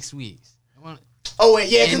first 6 weeks. Oh wait,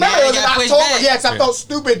 yeah, because And now remember it was he in got pushed October. back. Yeah, because I felt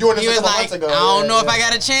stupid doing this He a was couple like, months ago. I don't know if I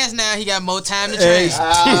got a chance now. He got more time to train.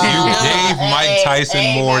 You gave Mike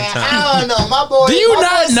Tyson more time. I don't know, my boy. Do you my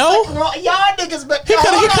not boy know? Suck, y'all niggas, but He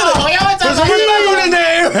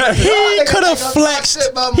could have flexed.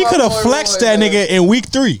 He could have flexed that nigga in week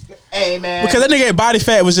 3 Hey man, because that nigga body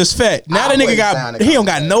fat was just fat. Now that nigga he don't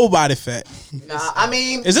got no body fat. Nah, I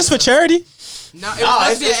mean, Is this for charity? No, it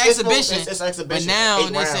was supposed to be an exhibition. It's exhibition. But now 8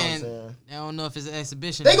 they're rounds, saying yeah. they don't know if it's an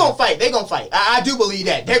exhibition. They gonna fight. I do believe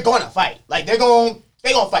that they're gonna fight. Like they gonna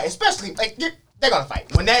fight. Especially like they're gonna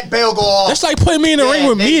fight when that bell go off. That's like putting me in the ring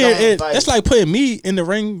with they me. gonna fight. That's like putting me in the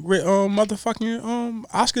ring with motherfucking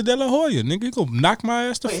Oscar De La Hoya. Nigga, he gonna knock my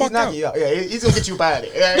ass the He's fuck out. knocking you out. Yeah, he's gonna get you up out of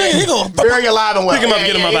it. Yeah, he gonna very alive and well. Pick him up,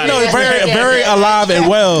 get him up out of No, it. very alive and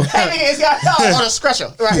well. That nigga is got on a stretcher.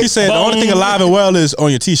 Right. He said the only thing alive and well is on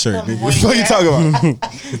your t-shirt. Nigga. What the fuck you talking about?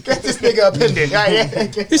 Get this nigga a pendant. Right,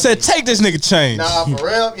 yeah. He said take this nigga change. Nah, for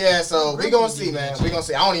real. Yeah, so we gonna see, man. We gonna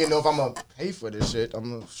see. I don't even know if I'm gonna pay for this shit. I'm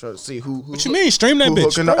gonna try to see who. What you mean? Stream that Who bitch.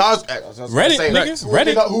 hooking up? bro. I was Reddit, say, nigga, who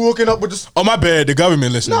Reddit. Who hooking up with this? Oh my bad. The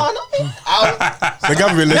government listening. No. The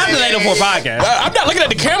government Not listening. the 804 podcast. I'm not looking at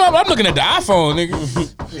the camera. I'm looking at the iPhone,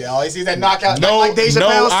 nigga. Yeah, all he sees that knockout. No, like Dave no,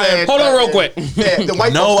 Chappelle I am- said. Hold on real quick. Yeah, the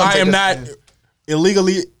white No, folks I come am take not us.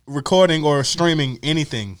 illegally recording or streaming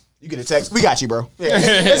anything. You get a text. We got you, bro. Yeah,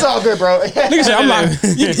 it's all good, bro. Nigga said I'm like,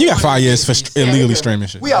 you got 5 years for illegally streaming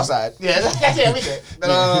shit. We outside. Yeah, yeah, we good.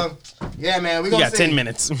 But, yeah, man, we You gonna got see. 10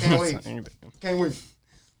 minutes. Can't wait. Can't wait.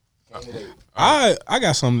 I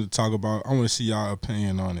got something to talk about. I want to see y'all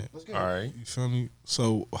opinion on it. All right. You feel me?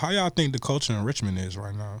 So, how y'all think the culture in Richmond is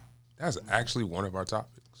right now? That's actually one of our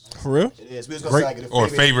topics. For real? It is. We was gonna Great. say, like, the Or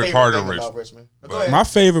favorite part of thing about Richmond. But go ahead. My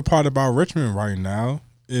favorite part about Richmond right now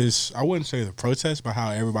is, I wouldn't say the protest, but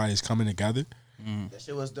how everybody's coming together. That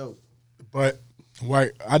shit was dope. But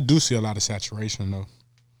right, I do see a lot of saturation though.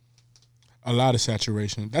 A lot of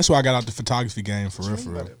saturation. That's why I got out the photography game for real, for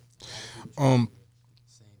real.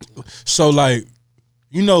 So like,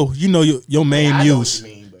 you know your main I know what muse. you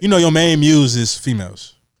mean, but- You know your main muse is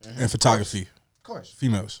females in photography. Of course.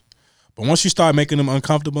 Females. But once you start making them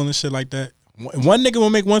uncomfortable and shit like that, one nigga will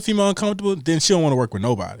make one female uncomfortable, then she don't want to work with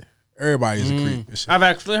nobody. Everybody's a creep. And shit. I've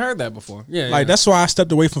actually heard that before. Yeah. Like that's why I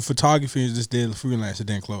stepped away from photography and just did freelance and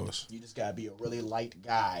then close. You just gotta be a really light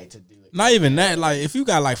guy to do it. Not even that. Like if you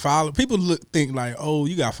got like people think like, oh,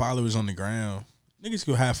 you got followers on the ground. Niggas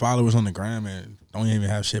could have followers on the gram and don't even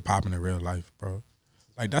have shit popping in real life, bro.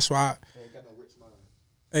 Like that's why.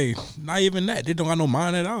 Hey, not even that. They don't got no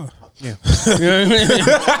mind at all. Yeah.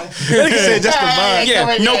 Nigga said just the mind.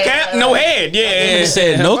 Yeah. No cap, no head. Yeah. Nigga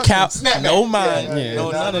said no cap, Snap no back. mind, Yeah, no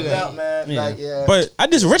none of that. Man. Yeah. Like, yeah. But I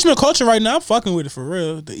just Richmond culture right now. I'm fucking with it for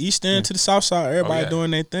real. The East End to the South Side, everybody yeah.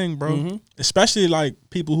 doing their thing, bro. Especially like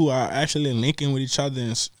people who are actually linking with each other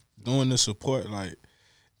and doing the support. Like,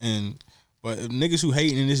 but if niggas who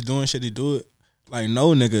hating and just doing shit to do it, like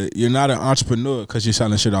no nigga, you're not an entrepreneur because you're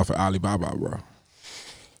selling shit off of Alibaba, bro.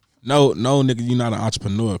 No nigga, you're not an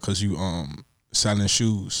entrepreneur because you selling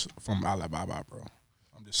shoes from Alibaba, bro.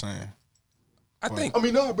 I'm just saying. I think I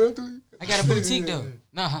mean, no, bro. I got a boutique though.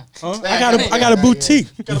 Nah. Huh? I got a boutique.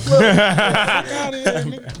 I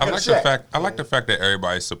like the fact that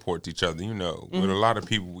everybody supports each other. You know, with a lot of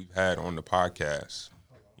people we've had on the podcast,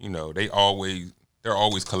 you know, they're always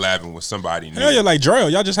collabing with somebody new. Hell yeah, like Drill.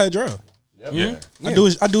 Y'all just had Drill. Yeah. I do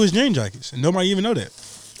his jean jackets, and nobody even know that.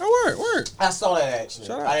 Oh, word. I saw that actually.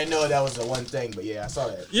 I didn't know that was the one thing, but yeah, I saw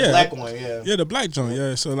that. Yeah. The black one, yeah. Yeah, the black joint.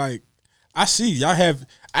 Yeah, so like, I see y'all have.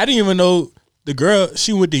 I didn't even know the girl.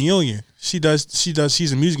 She went to Union. She's a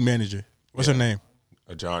music manager. What's her name?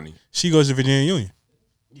 Johnny. She goes to Virginia Union.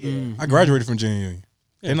 Yeah. I graduated from Virginia Union.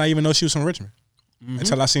 Didn't I even know she was from Richmond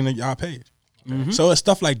until I seen y'all page. So it's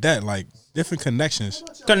stuff like that, like different connections.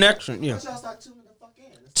 Connection. Yeah.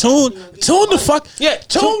 Tune the fuck. Yeah.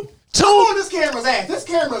 Tune. I'm on this camera's ass. This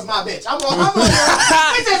camera's my bitch. I'm on this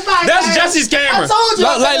is my That's ass. Jesse's camera. I told you.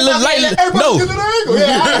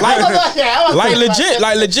 Like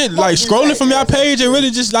legit, like scrolling from y'all page, it really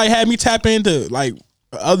just like had me tap into like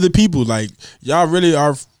other people. Like y'all really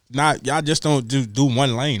are not. Y'all just don't do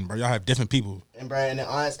one lane, bro. Y'all have different people. And bro, and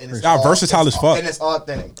honest, and it's Y'all versatile as fuck. And it's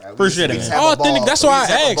authentic, bro. Appreciate it, man. Authentic. That's why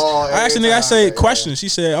I asked. I asked the nigga. I said questions. She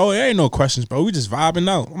said, "Oh, there ain't no questions, bro. We just vibing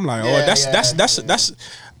out." I'm like, "Oh, that's."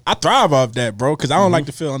 I thrive off that, bro, because I don't like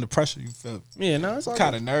to feel under pressure. You feel? Yeah, no, it's all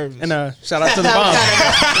Kind of nervous. And shout out to the bomb.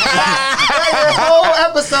 Your whole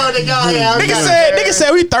episode to go. Yeah, Nigga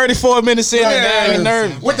said we 34 minutes in and now he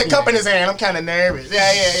nervous. with the cup in his hand. I'm kind of nervous.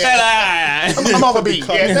 Yeah. I'm off a beat.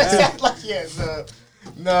 Yeah, like, yeah. So,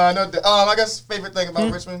 no. I guess favorite thing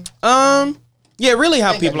about Richmond. Yeah, really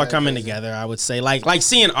how people are coming together, I would say. Like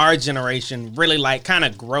seeing our generation really like kind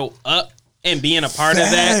of grow up and being a part of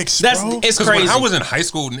that. It's crazy. When I was in high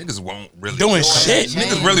school, niggas won't really doing shit.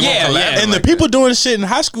 Niggas really won't collaborate. And the people doing shit in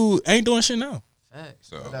high school ain't doing shit now.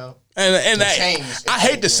 So. And I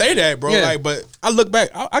hate to say that, bro. Yeah. Like, but I look back.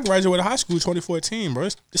 I graduated high school 2014, bro.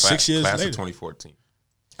 It's 6 years class later. Of 2014.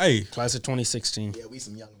 Hey, class of 2016. Yeah, we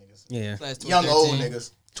some young niggas. Yeah, young old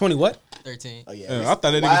niggas. 20 what? 13. Oh yeah. I thought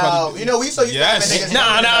that niggas. You know, we so used to having niggas.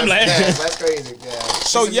 Nah, I'm like, that's crazy. Yeah.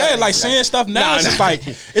 So yeah, like saying stuff now, it's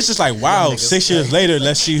just like wow. 6 years later,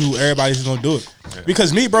 let's see who everybody's gonna do it.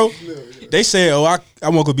 Because me, bro, they say, oh, I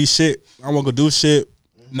won't go be shit. I won't go do shit.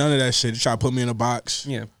 None of that shit. They try to put me in a box.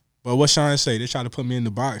 Yeah. But what Sean say? They try to put me in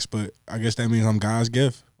the box, but I guess that means I'm God's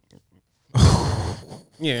gift.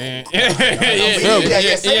 Yeah. Say it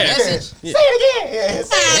again.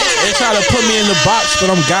 They try to put me in the box,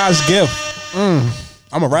 but I'm God's gift.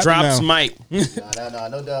 I'm a rapper Drops now. mic.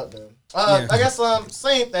 No doubt, dude. I guess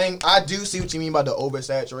same thing. I do see what you mean by the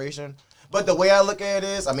oversaturation, but the way I look at it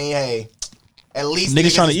is, I mean, hey, at least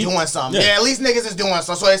niggas is doing something. Yeah, at least niggas is doing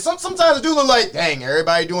something. So sometimes it do look like, dang,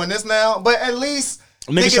 everybody doing this now, but at least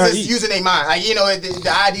niggas is using their mind. Like, you know,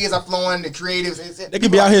 the ideas are flowing, the creatives. They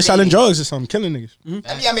could be out here selling drugs or something, killing niggas.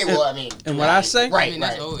 Mm-hmm. And what I say, right.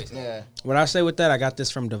 What I say with that, I got this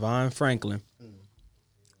from Devon Franklin.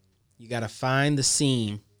 You got to find the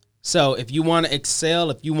seam. So if you want to excel,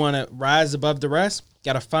 if you want to rise above the rest,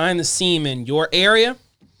 you got to find the seam in your area.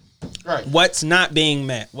 Right. What's not being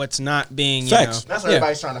met? What's not being, Facts. That's what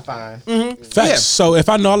everybody's trying to find. Mm-hmm. Facts. Yeah. So if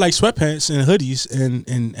I know I like sweatpants and hoodies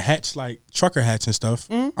and hats, like trucker hats and stuff,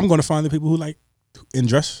 I'm going to find the people who like and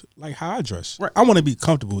dress like how I dress. Right. I want to be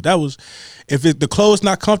comfortable. That was, if the clothes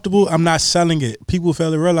not comfortable, I'm not selling it. People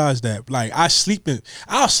fail to realize that. Like I'll sleep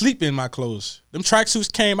in my clothes. Them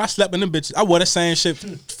tracksuits came, I slept in them bitches. I wore the same shit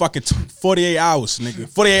fucking 48 hours, nigga.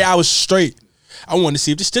 48 hours straight. I want to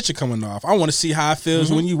see if the stitcher coming off. I want to see how it feels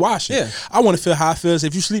when you wash it. Yeah. I want to feel how it feels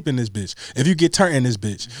if you sleep in this bitch. If you get turned in this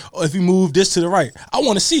bitch. Or if you move this to the right. I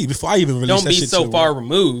want to see before I even release Don't that shit. Don't be so far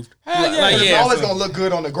removed. It's always going to look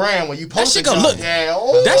good on the gram when you post it. That shit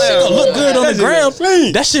gonna look good on the gram.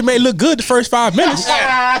 That shit may look good the first 5 minutes.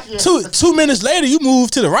 2 minutes later, you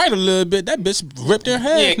move to the right a little bit. That bitch ripped in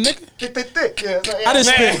half, nigga.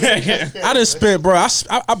 I done spent, bro.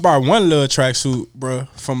 I bought one little tracksuit, bro,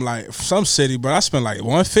 from like some city, bro. I spent like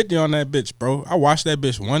 $150 on that bitch, bro. I washed that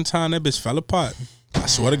bitch one time. That bitch fell apart. I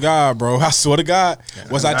swear to God, bro. I swear to God.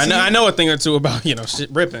 I know a thing or two about shit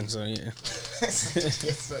ripping. So yeah. I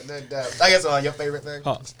guess your favorite thing.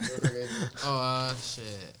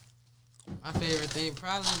 Shit. My favorite thing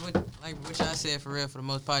probably what y'all said for real for the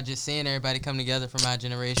most part, just seeing everybody come together from my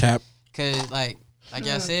generation. Cap. Cause like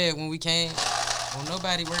y'all said when we came,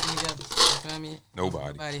 nobody working together. You feel me?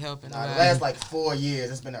 Nobody helping. The last like 4 years,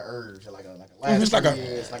 it's been an urge. Like a last 4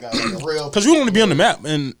 years, like a real. Because we want to be on the map,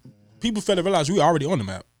 and people fail to realize we already on the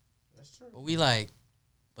map. That's true. But we like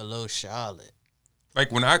below Charlotte.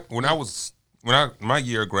 Like when my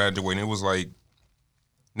year of graduating, it was like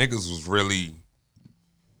niggas was really,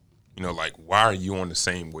 like, why are you on the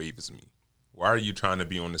same wave as me? Why are you trying to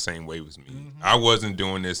be on the same wave as me? Mm-hmm. I wasn't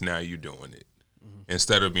doing this, now you doing it. Mm-hmm.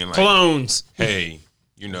 Instead of being like clones. Hey,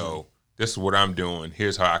 this is what I'm doing.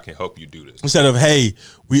 Here's how I can help you do this. Instead of, hey,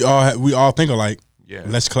 we all think alike. Yeah.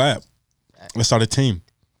 Let's clap. Let's start a team.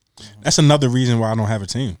 That's another reason why I don't have a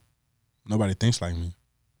team. Nobody thinks like me.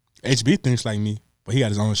 HB thinks like me, but he got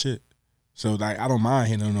his own shit. So like I don't mind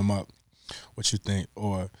hitting them up. What you think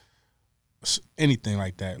or anything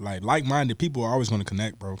like that. Like-minded people are always going to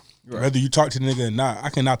connect, bro. Right. Whether you talk to the nigga or not. I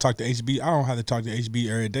cannot talk to HB. I don't have to talk to HB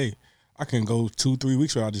every day. I can go 2-3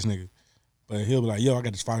 weeks without this nigga. But he'll be like, yo, I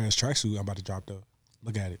got this fire-ass tracksuit I'm about to drop though.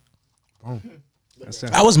 Look at it. Boom.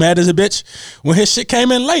 I was mad as a bitch when his shit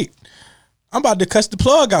came in late. I'm about to cuss the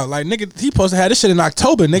plug out. Like, nigga, he supposed to have this shit in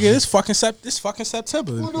October. Nigga, this fucking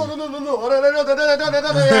September. No. Oh,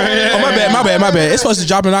 my bad. It's supposed to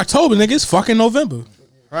drop in October, nigga. It's fucking November.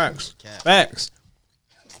 Facts.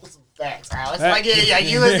 Facts, Alex. Like,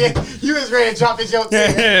 you was ready to drop the joke.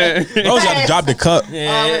 I was about to drop the cup.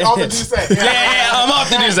 Off the Duce. I'm off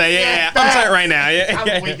the Duce. Yeah, I'm tight right now.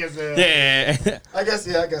 I'm weak as hell. Yeah. I guess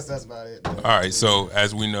that's about it. All right, so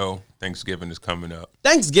as we know, Thanksgiving is coming up.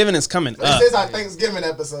 Thanksgiving is coming up. This is our Thanksgiving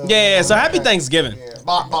episode. Yeah, so happy Thanksgiving. Yeah.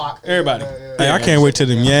 Bok. Everybody. Hey, I can't wait till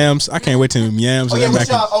them yams. What's your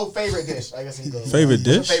favorite dish? I guess he goes. Favorite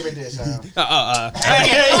dish? Favorite dish,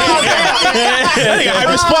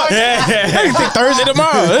 Thursday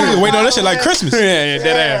tomorrow. Wait on that shit like Christmas. Yeah,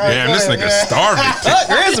 Damn, this nigga starving.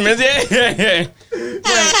 Christmas, yeah.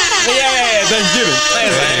 Thanksgiving.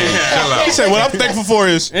 Chill out. He said, "What I'm thankful for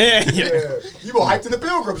is." Yeah. You were hyped to the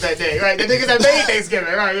Pilgrims that day, right? The niggas that made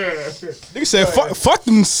Thanksgiving, right? Yeah. Nigga said, "Fuck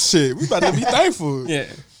them shit. We about to be thankful." Yeah.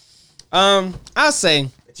 I'll say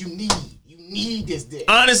But you need this dick.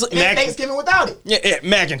 Honestly, There's Thanksgiving without it. Yeah,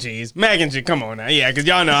 mac and cheese. Mac and cheese. Come on now. Yeah, because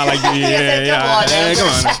y'all know I like to Come on, man. come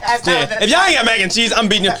on now. Yeah. If y'all ain't got mac and cheese, I'm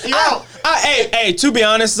beating you. Yo. Hey, to be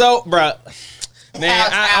honest though, bruh. Man,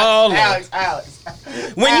 Alex.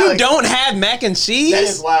 When you don't have mac and cheese, That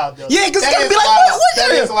is wild, though. yeah, because it's That gonna is be like, wild. what?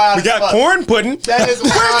 That is wild. We as got fuck. corn pudding. That is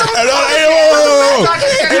wild.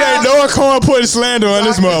 It ain't no corn pudding slander on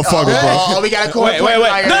this motherfucker, bro. Oh, we got a corn Wait. pudding.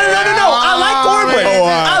 No. I like corn pudding. I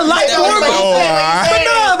like corn pudding.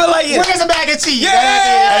 But like, Bring us some mac and cheese.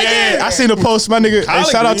 Hey, I seen a post, my nigga. Hey,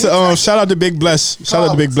 shout out to Big Bless. Shout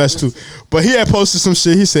out to Big Bless too. But he had posted some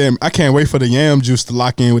shit. He said, "I can't wait for the yam juice to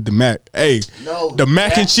lock in with the mac." Hey, the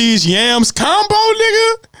mac and cheese yams combo,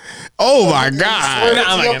 nigga. Oh my god!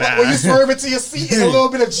 When you swerve it to your seat and a little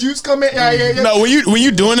bit of juice come in. No, when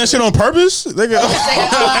you doing that shit on purpose, nigga.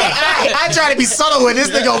 I try to be subtle with this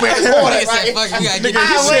nigga over here. Nigga said, "Fuck, you gotta get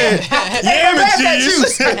yam and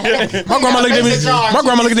cheese. My grandma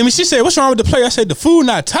looked at me. She said, "What's wrong with the plate?" I said, "The food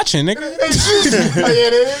not touching, nigga.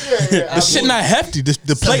 The shit not hefty.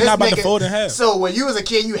 The plate not about to fold in half." So when you was a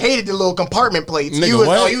kid, you hated the little compartment plates. Nigga, You was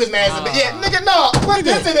what? you was mad. Nigga, no. Put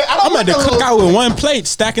this in it. I'm at the cookout with one plate,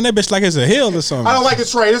 stacking that bitch like it's a hill or something. I don't like the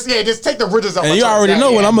tray. Just take the ridges off. And you already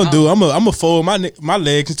know what I'm gonna do. I'm gonna fold my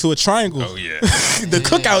legs into a triangle. Oh yeah. The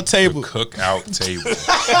cookout table. Cookout table.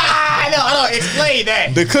 I know. Explain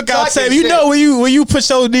that. The cookout Talking table. You shit. know when you put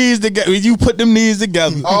your knees together, when you put them knees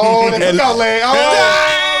together. Oh, the And- cookout leg.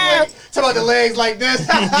 Oh, talk about the legs like this.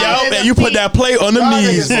 and you put that plate on them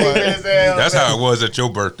knees. That's how it was at your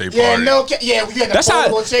birthday party. Yeah, no, yeah, we got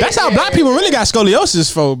the That's how black people really got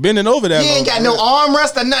scoliosis for bending over that. You ain't got no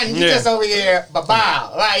armrest or nothing. You just over here,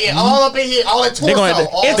 bow. Right, yeah, all up in here, all in torso.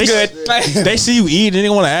 It's good. They see you eat and they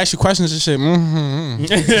want to ask you questions and shit.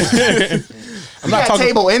 I'm not talking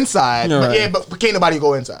table inside, Yeah, but right. yeah, but can't nobody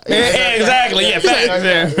go inside. Yeah, exactly. Yeah,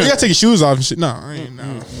 facts. You gotta take your shoes off and shit. No, I ain't.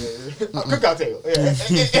 No. Cookout table. Yeah,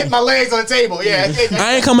 hit my legs on the table. Yeah.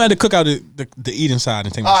 I ain't come out to cook out the eating side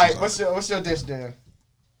and take my All shoes right, off. what's your dish then?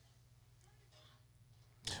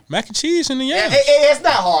 Mac and cheese and the yams. It's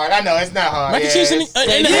not hard. I know it's not hard. Mac and cheese and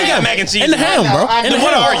the You ham. got mac and cheese. And the ham, bro. I know. And the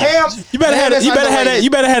ham. Ham. You better have that. Underrated. You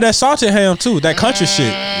better have that salted ham too. That country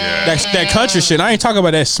shit. That country shit. I ain't talking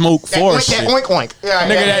about that smoked forest shit. That oink oink. Yeah,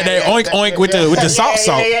 Nigga, that oink with the salt.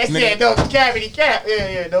 Yeah, no cavity cap.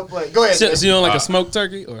 Yeah, no play. Go ahead. So you don't like a smoked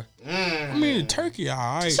turkey or? I mean, the turkey,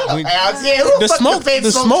 alright. Alex, yeah, who The fuck smoked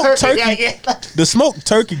turkey? turkey. The smoked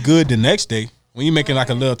turkey good the next day when you making like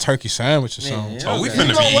a little turkey sandwich or something. Yeah. Oh, we You finna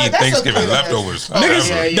know be what? eating That's Thanksgiving a- leftovers. Niggas,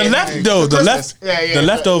 forever. the left though, the Christmas. left, Yeah, the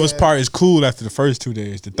leftovers part is cool after the first 2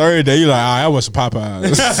 days. The third day, you like, I want some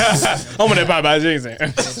Popeyes. I'm gonna Popeyes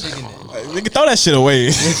chicken. Nigga, throw that shit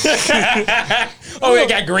away. Oh, it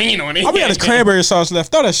got green on it. I got this cranberry sauce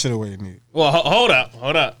left. Throw that shit away, nigga. Well, hold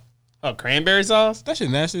up. Oh, cranberry sauce? That shit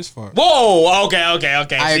nasty as fuck. Whoa. Okay. I See?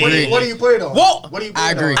 agree. What do you put it on? Whoa. What do you put I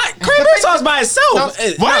it agree. on? Cranberry sauce by itself. No,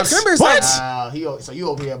 what? Cranberry What? sauce. So you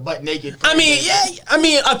over here butt naked. I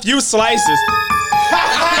mean, a few slices.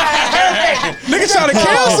 Nigga trying to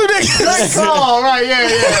cancel niggas. Good call, right? Yeah.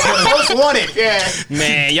 Most wanted. Yeah.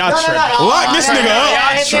 Man, y'all No. tripping. Lock this nigga up.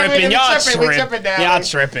 Y'all We tripping. tripping down. Y'all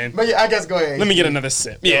tripping. But yeah, I guess go ahead. Let me get another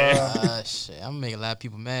sip. Yeah. Shit, I'm gonna make a lot of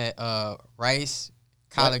people mad. Rice,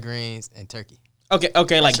 collard greens, and turkey. Okay.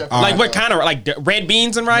 Like what kind of like red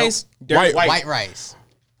beans and rice? White. White rice.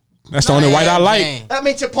 That's the only white I like. Dang. I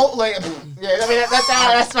mean Chipotle. Yeah, I mean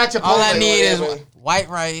that's my Chipotle. All I need is whatever. white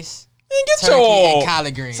rice, Get turkey, and your.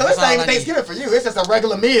 collard greens. So it's That's not all even I need. Thanksgiving for you. It's just a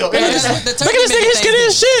regular meal. Yeah, It's just- the Look turkey at this nigga, he's make getting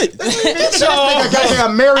his shit. This nigga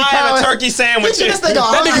goddamn Mary I have a Collins. turkey sandwich. This nigga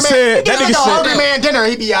That nigga said- that nigga a said- hungry man dinner.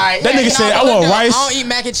 He be alright. That nigga said, I want rice. I don't eat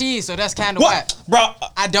mac and cheese, so that's kind of whack. What, bro?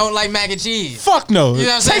 I don't like mac and cheese. Fuck no. You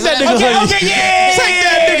know what I'm Take saying? that nigga hoodie. Okay, yeah. Take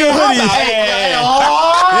that nigga hoodie.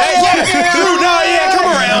 Come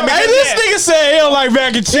around. Hey, this nigga said he don't like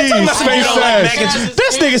mac and cheese. about somebody Face who don't like ass. mac and cheese?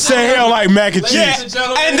 This nigga said he don't like mac and cheese.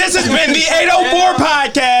 Yeah, and this has been the 804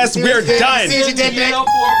 podcast. We're done. See what you did, Nick?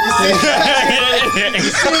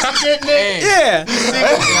 Yeah.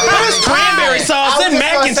 There's cranberry sauce and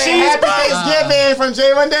mac and cheese, Happy bro. Thanksgiving from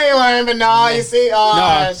J1 Day One, but no, you see,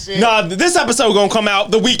 shit. No, this episode gonna come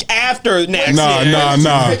out the week after next.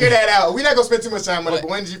 Nah. Figure that out. We're not gonna spend too much time on it, but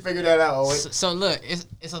when did you figure that out? Owen? So look, it's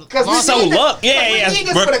a Because we long- So need this- look, yeah. We need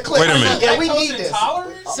this But for the clip. wait a minute. Yeah, we need this.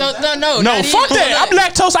 So no, No, not fuck even- that. I'm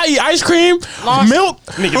lactose. I eat ice cream, milk,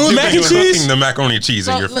 Nigga, mac mac and cheese? Cooking the macaroni and cheese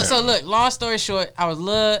in your family. So look, long story short, I was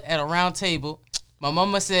at a round table. My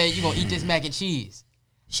mama said, "You gonna eat this mac and cheese?"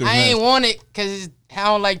 I ain't want it because I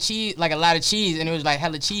don't like cheese, like a lot of cheese, and it was like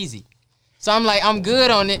hella cheesy. So I'm like, I'm good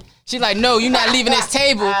on it. She's like, no, you're not leaving this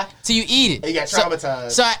table till you eat it. You got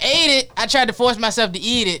traumatized. So I ate it. I tried to force myself to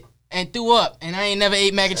eat it and threw up, and I ain't never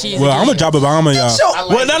ate mac and cheese. Well, I'm gonna drop a bomb on y'all.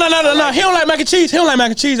 Well, No. He don't like mac and cheese. He don't like mac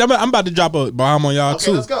and cheese. I'm about to drop a bomb on y'all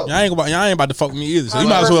too. Let's go. Y'all ain't about to fuck me either. So you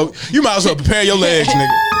might as well prepare your legs,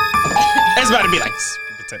 nigga. It's about to be like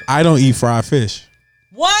potato. I don't eat fried fish.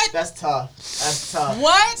 What? That's tough.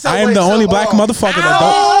 What? So I am the only black motherfucker that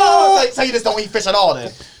don't. Oh, so you just don't eat fish at all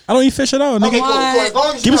then? I don't eat fish at all, nigga. Okay, cool. As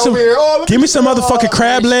long as Give me you some. over here, Give me some motherfucking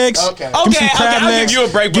crab legs. Okay. Give me some crab I'll legs. give you a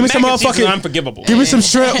break. Give me but some mac and cheese is motherfucking. unforgivable. Give me some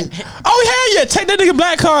shrimp. Oh hell yeah! Take that nigga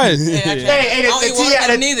black card. Hey, I don't eat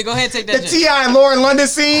watermelon neither. Go ahead and take that. The T.I. and Lauren London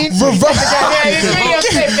scene. Take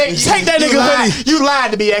that nigga hoodie. You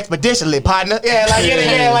lied to be expeditionally, partner. Yeah,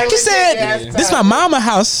 like He said, "This my mama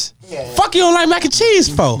house." Yeah. Fuck, you don't like mac and cheese,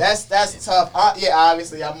 fo? That's tough. Yeah,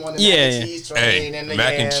 obviously I'm on the mac and cheese train. Hey, and the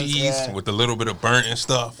mac and yams, cheese with a little bit of burnt and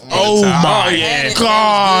stuff. Oh my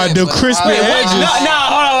god, the crispy edges. Hold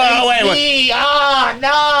on, wait.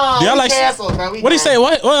 No. Y'all like? Canceled, man. What he say?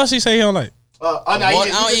 What else he say he don't like? I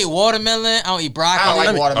don't eat watermelon. I don't eat broccoli. I don't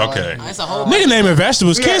like watermelon. Okay. It's a whole Nigga naming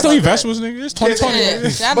vegetables. Yeah, Kids don't eat okay. vegetables, nigga. It's 2020.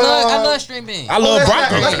 Yeah, I love string beans. I love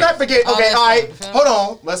broccoli. Let's not forget. Oh, Okay, that's all right. fine. Hold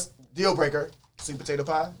on. Let's deal breaker. Sweet potato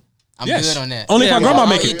pie. I'm Yes. good on that. Only if my grandma I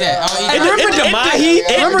make don't it. eat that. I don't eat Hey,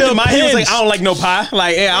 that. remember Demahi was like, I don't like no pie.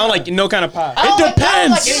 Like, yeah, I don't like no kind of pie. I don't like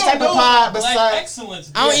depends. any type of pie besides.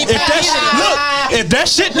 excellence. I don't eat If pie that either. shit, look, if that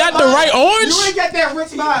shit not the right orange, You ain't got that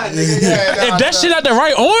rich mind, nigga. Yeah, if that shit not the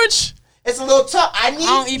right orange, it's a little tough. I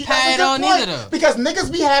don't eat that's a pie at good all point, neither, though. Because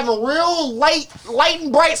niggas be having real light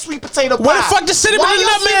and bright sweet potato pie. where the fuck the cinnamon Why and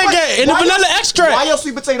your nutmeg sweet at? And the why your- vanilla extract? Why your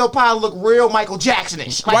sweet potato pie look real Michael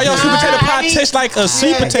Jackson-ish? Why your sweet potato pie I need- taste like a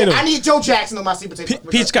sweet potato? I need Joe Jackson on my sweet potato.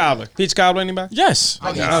 Peach cobbler. Peach cobbler, anybody? Yes. I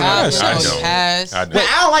don't eat I pies. don't. I don't eat pies. I Now, don't.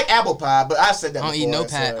 I don't like apple pie, but I said that I don't eat before, no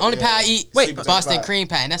pie. so, Only yeah. pie I eat Sweet potato Boston pie. cream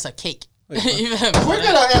pie, and that's a cake. We're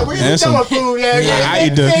done some- with food. Yeah, I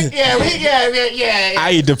eat the- yeah.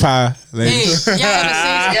 I eat the pie, Hey, ladies. y'all ever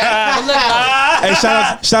seen? Yeah. But look, Hey,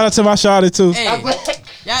 shout out to my shawty too. hey, y'all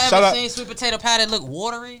Shout ever out- seen sweet potato pie that look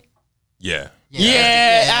watery? Yeah.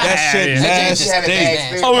 That shit That's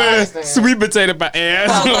nasty. Oh, man. Sweet potato pie. Yeah.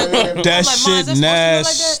 That shit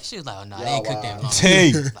nasty. She was like, oh, no, they ain't cooked that long.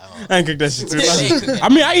 Hey, I ain't cook that shit too. They ain't cooked that. I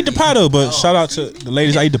mean, I eat the pie though, but shout out to the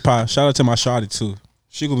ladies. I eat the pie. Shout out to my shawty too.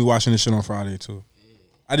 She gonna be watching this shit on Friday too.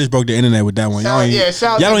 I just broke the internet with that one. Y'all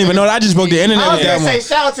don't even know that I just broke the internet I was with that gonna say, one.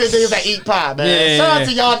 shout out to the niggas that eat pie, man. Yeah, Shout out yeah.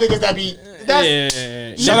 to y'all niggas that be.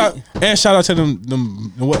 That's, Shout out to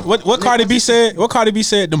them what Cardi B said? What Cardi B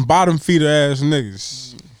said? Them bottom feeder ass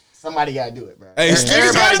niggas. Somebody gotta do it, bro. Hey,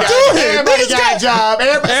 Everybody gotta got do it. Everybody got a job.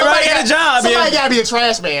 Everybody got a job, Somebody yeah. gotta be a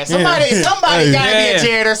trash man. Somebody Hey. gotta be Yeah. a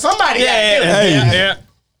janitor. Somebody gotta do it. Hey.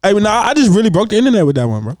 Hey, nah, I just really broke the internet with that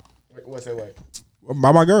one, bro. What's that way?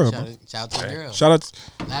 By my girl, bro. Shout out to the girl.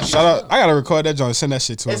 Shout out. I gotta record that joint and send that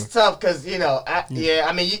shit to her. It's tough because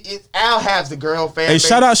I mean, Al has the girl fan. Hey,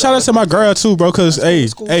 shout out to my girl too, bro. Cause hey,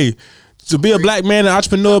 to be a black man and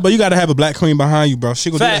entrepreneur, but you gotta have a black queen behind you, bro.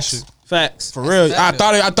 She gonna do that shit Facts. for real. I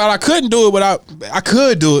thought I couldn't do it, but I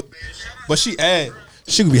could do it. But she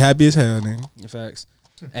could be happy as hell, nigga. Facts.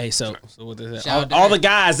 Hey, so what is Shout out that? to All her. the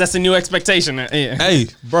guys, that's a new expectation. Yeah. Hey,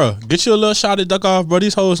 bro, get you a little shot of duck off, bro.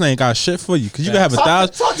 These hoes ain't got shit for you. Cause you can have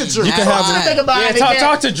Talk to Drew. You can Talk have to the nigga behind Yeah, it,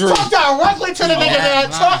 talk to Drew. Talk directly to the nigga there.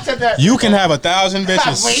 Talk to that. You can have 1,000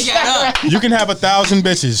 bitches. Got up. You can have 1,000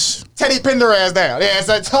 bitches. Teddy pinned her ass down. Yeah,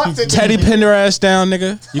 so talk to Teddy pinned her ass down,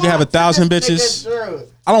 nigga. You can have 1,000 bitches.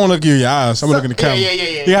 I don't want to look you in your eyes. I'm gonna look in the camera. Yeah.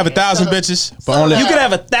 You can have 1,000 bitches, but only You could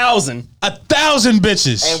have 1,000. 1,000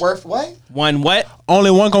 bitches. Ain't worth what? One what? Only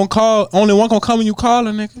one gonna call. Only one gonna come when you call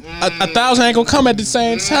her, nigga. 1,000 ain't gonna come at the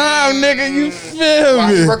same time, nigga. You feel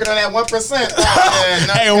Why you me? working on that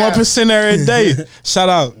 1%? Hey, 1% every day. Shout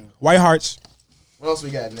out, White Hearts. What else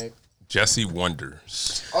we got, Nick? Jesse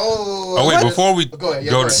Wonders. Oh, Wait, before we Go ahead,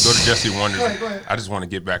 go go to ahead. Jesse Wonders, Go ahead. I just want to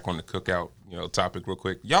get back on the cookout, topic real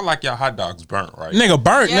quick. Y'all like y'all hot dogs burnt, right? Nigga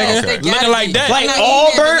burnt, Yes, nigga. they gotta Looking like be. that. Like,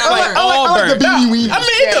 all burnt, like all I like burnt. the beanie weenies. I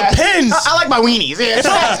mean, it depends. I like my weenies. Yeah.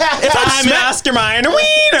 If I'm Oscar Mayer and a wiener.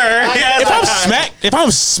 if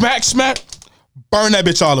I'm smack, burn that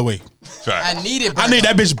bitch all the way. Fact. I need it. I need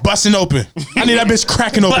that bitch busting open. I need that bitch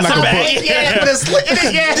cracking open like a book. Yeah, but it's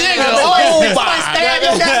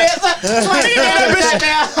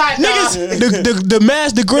Niggas, the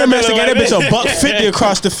mask, the grandmaster got that bitch $1.50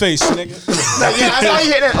 across the face, nigga. Yeah, I saw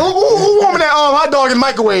you hit that. Who warming that hot dog in the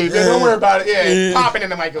microwave? Yeah, don't worry about it. Yeah, pop it in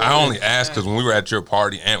the microwave. I only asked because when we were at your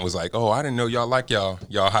party, Aunt was like, "Oh, I didn't know y'all like y'all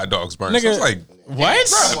hot dogs burnt." So I was like, What?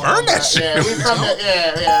 burn that shit. Yeah, we from that.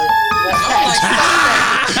 Yeah.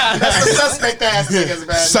 That's the suspect ass niggas,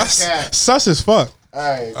 man. Sus as fuck. All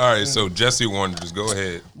All right, so Jesse Wonders, go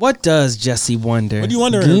ahead. What does Jesse wonder? What do you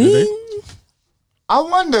wondering today? I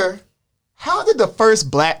wonder, how did the first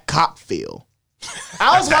black cop feel?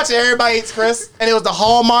 I was watching Everybody Hates Chris, and it was the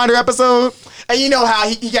hall monitor episode. And you know how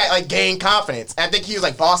he got like gained confidence. I think he was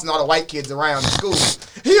like bossing all the white kids around in school.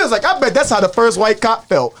 He was like, I bet that's how the first white cop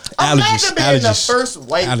felt. Imagine being the first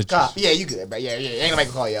white cop. Yeah, you good, bro. Yeah. Ain't gonna make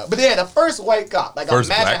me call you out. But yeah, the first white cop. Like First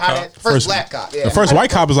imagine black how cop? that first black cop. Yeah. The first white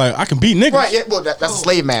cop was like, I can beat niggas. Right, yeah, well, that's a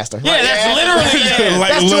slave master. Yeah, Right, that's literally Like,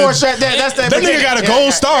 That's George right there. That's that nigga got a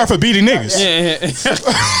gold star for beating niggas.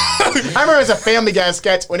 I remember it was a Family Guy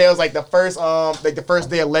sketch when it was like the first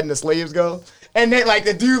day of letting the slaves go. And then like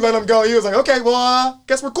the dude let him go. He was like, okay, well,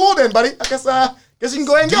 guess we're cool then, buddy. I guess you can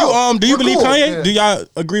go ahead and go. Do you believe cool. Kanye? Yeah. Do y'all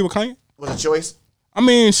agree with Kanye? Was a choice? I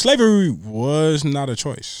mean, slavery was not a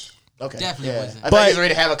choice. Okay. Definitely wasn't. I thought he was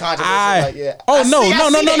ready to have a controversy. Oh, no.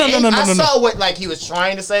 I saw what like he was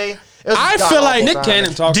trying to say. I feel like Nick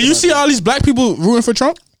Cannon talked. Do you see all these black people rooting for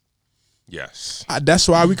Trump? Yes. That's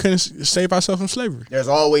why we couldn't save ourselves from slavery. There's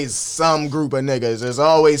always some group of niggas. There's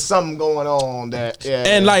always something going on that. Yeah.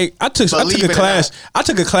 And like I took Believe a it or class. not. I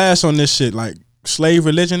took a class on this shit, like slave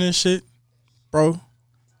religion and shit, bro.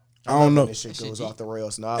 I don't know. This shit goes off the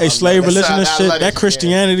rails. No, Hey, slave religion and shit. That Yeah.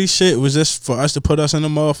 Christianity shit was just for us to put us in the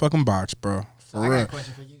motherfucking box, bro. For I got real. a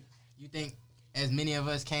question for you. You think as many of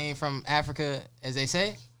us came from Africa as they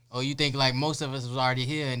say? Or you think like most of us was already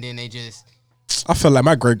here and then they just... I feel like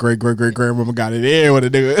my great grandmama got it in with a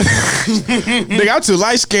nigga. Nigga, I'm too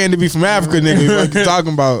light skinned to be from Africa, nigga. What you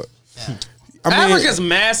talking about? I mean, Africa's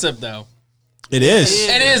massive though. it is.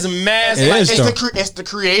 It is massive. It is, though. It's the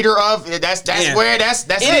creator of that's where that's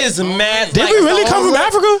It is mad. Did we really come from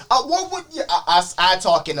Africa? What would I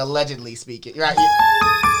talking allegedly speaking, right?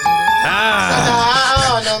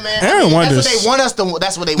 Ah. I don't know, man. Aaron Wonders. That's what they want us to.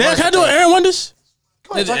 That's what they Damn, want. can I us do to an Aaron Wonders?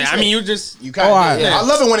 I mean, you just You kind of. all right. I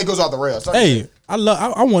love it when it goes off the rails. Hey,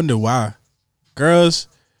 I wonder why girls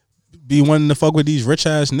be wanting to fuck with these rich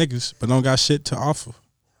ass niggas but don't got shit to offer.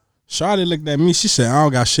 Shawty looked at me. She said, "I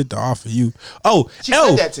don't got shit to offer you." She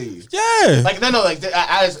said that to you. Yeah. Like no, like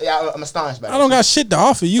I'm astonished by that. I don't got shit to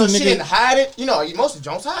offer you, So she didn't nigga. hide it. You know, most of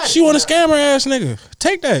Jones hide it. She want to scam her ass, nigga.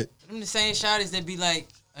 Take that. I'm the same shawties that be like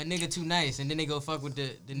a nigga too nice and then they go fuck with the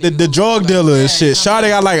The nigga who- drug like, dealer and yeah, shit. you know what Shawty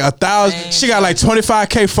got like 1,000. Man, She got like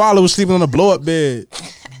 25K followers sleeping on a blow up bed.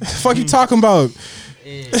 Fuck you talking about?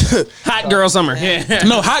 hot girl summer. Yeah.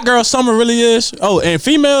 No, hot girl summer really is. Oh, and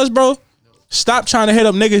females, bro, stop trying to hit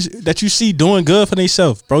up niggas that you see doing good for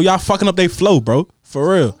themselves, bro. Y'all fucking up they flow, bro.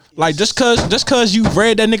 For real. Like just cause you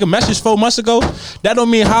read that nigga message 4 months ago, that don't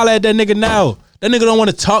mean holla at that nigga now. That nigga don't want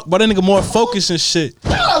to talk, but that nigga more focused and shit.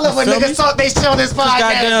 I love when Feel niggas me? talk. They show this podcast.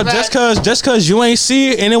 Goddamn, man. just cause you ain't see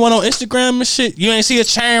it and it went on Instagram and shit, you ain't see a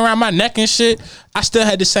chain around my neck and shit. I still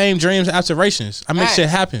had the same dreams and aspirations. I make shit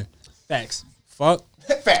happen. Facts. Fuck.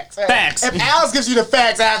 Facts. Facts. If Alex gives you the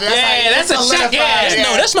facts after, that's a check. Yeah.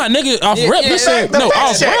 No, that's my nigga off rip. He said, the no, fact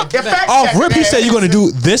off check. rip. The fact Off check, rip, he man. said you're gonna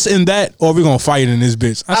do this and that, or we gonna fight in this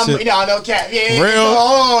bitch. I said, No cap. Yeah, real,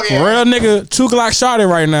 oh, yeah. real nigga, 2 Glock shot it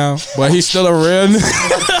right now, but he's still a real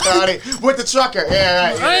nigga. Started with the trucker.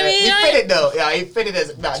 Yeah, right. Yeah. He fitted though. Yeah, he fitted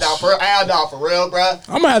as for real, bro.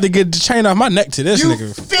 I'm gonna have to get the chain off my neck to this You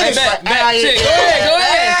nigga. finished. Bet. Al, yeah. Shit, Go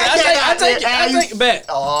ahead. Yeah, I take it. Bet.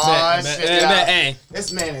 Oh Bet. shit. Bet. Hey.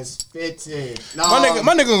 This man is fitted. No,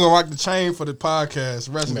 My nigga gonna rock the chain for the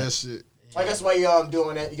podcast. Rest of that shit. I guess why you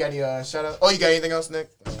doing that. You got any shout out? Oh, you got anything else, Nick?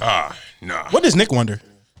 Nah. What does Nick wonder?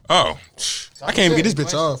 Oh. I can't even get this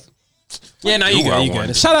bitch off. Yeah, no, you Ooh, I good. You wonder.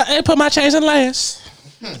 good. Shout out, hey, put my chains in last.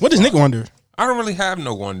 What does Nick wonder? I don't really have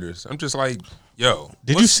no wonders. I'm just like, yo.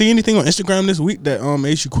 Did you see anything on Instagram this week that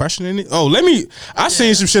made you question it? Oh, I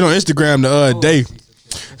seen some shit on Instagram the other day.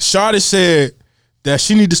 Shawty said that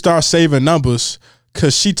she need to start saving numbers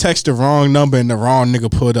because she texted the wrong number and the wrong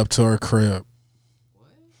nigga pulled up to her crib.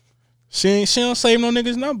 She don't save no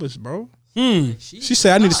niggas' numbers, bro. She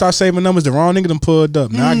said I need to start saving numbers. The wrong nigga done pulled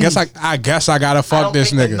up. Now I guess I gotta I fuck don't this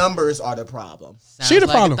think the nigga. numbers are the problem. She the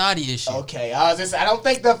like problem. a thotty issue. Okay, I don't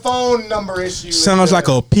think the phone number issue. is Sounds the- like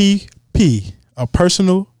a PP, a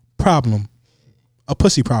personal problem, a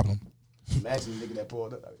pussy problem. Imagine the nigga that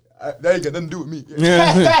pulled up. That ain't got nothing to do with me.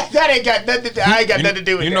 Yeah. that ain't got nothing. I ain't got nothing to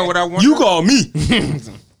do with You that. know what I want? You call me.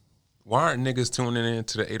 Why aren't niggas tuning in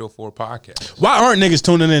to the 804 podcast? Why aren't niggas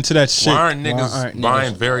tuning into that shit? Why aren't niggas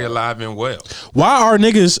buying Very Alive and Well? Why are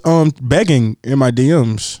niggas begging in my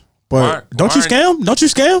DMs? But don't you scam? Don't you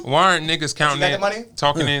scam? Why aren't niggas counting got the in, money?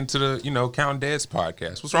 talking into the Counting Dead's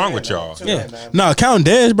podcast? What's wrong with y'all? No, counting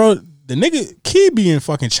days, bro. The nigga Key be in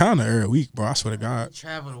fucking China every week, bro. I swear to God.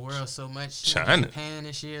 Travel the world so much. China. Japan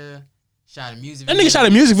this year. Shot a music That video. nigga shot a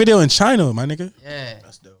music video in China, my nigga. Yeah.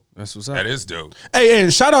 That's dope. That's what's up. That is dope. Hey,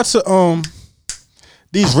 and shout out to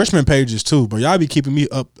these Richmond pages too, bro. Y'all be keeping me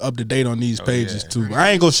up to date on these pages too.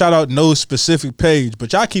 I ain't gonna shout out no specific page,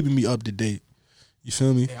 but y'all keeping me up to date. You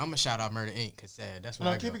feel me? Hey, I'm gonna shout out Murder Inc. Cause that's what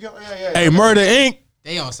I Keep go. it going. Yeah. Hey, Murder Inc.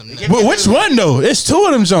 They on some. But which one though? It's two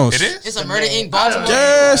of them Jones. It is? It's a Murder Inc. Baltimore.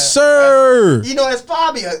 Yes, sir. You know, it's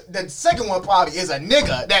probably the second one. Probably is a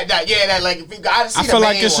nigga. That like if you gotta see. I feel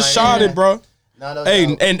like it's a shot it, bro. No, Hey,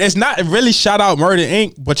 and it's not really shout out Murder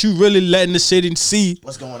Inc., but you really letting the city see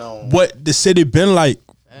what's going on? what the city been like.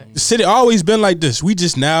 The city always been like this. We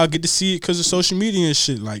just now get to see it because of social media and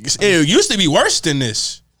shit. Like it used to be worse than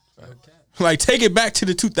this. Like take it back to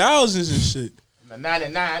the 2000s and shit. From the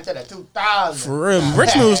 99 to the 2000. For real,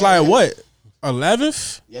 Richmond was like what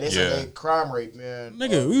 11th? Yeah, they said they crime rate, man.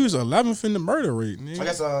 Nigga, we was 11th in the murder rate. Nigga. I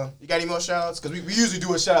guess you got any more shout outs? Because we usually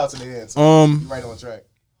do a shout out to the end. So you right on track.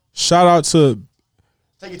 Shout out to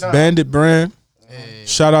Take your time. Bandit Brand.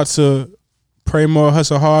 Shout out to Pray More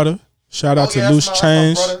Hustle Harder. Shout out to Loose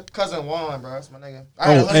Change. That's my brother, cousin Juan, bro. That's my nigga.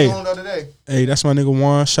 I had a on the other day. Hey, that's my nigga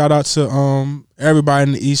Juan. Shout out to everybody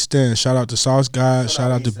in the East End. Shout out to Sauce God.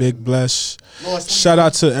 Shout out to Big Bless. Shout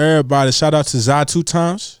out to everybody. Shout out to Zai 2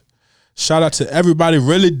 times. Shout out to everybody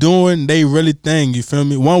really doing they really thing. You feel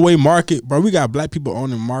me? One way market, bro. We got black people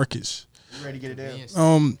owning markets. You ready to get it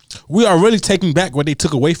down? We are really taking back what they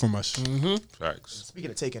took away from us. Facts. Speaking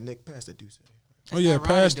of taking, Nick, pass the deuce. Oh yeah,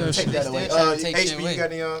 pass that Take shit. that away. Take shit HB, away.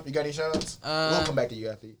 you got any shout outs? We'll come back to you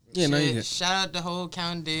after. Yeah, no, you Shit, good. shout out the whole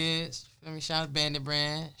Counting Deads. Shout out Bandit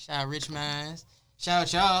Brand. Shout out RichMIND. Shout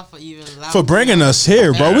out y'all for even allowing For bringing us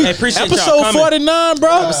here, bro. We Hey, appreciate y'all episode coming. 49,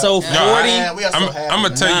 bro. Episode 40. Man, we are so happy. I'm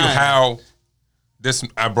gonna tell you Nine. how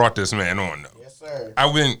I brought this man on though. Yes, sir.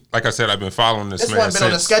 I've been, like I said, I've been following this man one been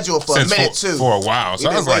on the schedule for a minute, too. for a while. So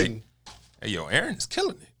We I was been like, waiting. "Hey, yo, Aaron is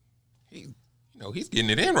killing it. He's getting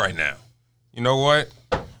it in right now. You know what?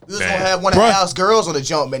 We was gonna have one of Al's girls on the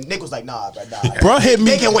jump, but Nick was like, nah, bro, nah. Bro hit me.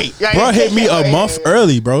 They can wait. Yeah, Bro they hit me can a wait. month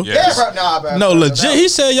early, bro. Yeah. Yeah, bro, nah, bro. No, bro, legit. He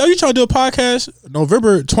said, "Yo, you trying to do a podcast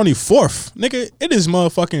November 24th, nigga? It is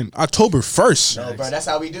motherfucking October 1st." No, bro, that's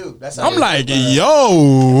how we do. That's how I'm we like, do, bro.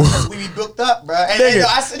 yo, We be booked up, bro. And, Nigga.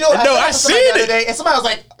 I seen the other it. day, and somebody was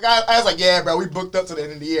like, I was like, yeah, bro, we booked up to the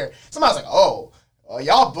end of the year. Somebody was like, oh,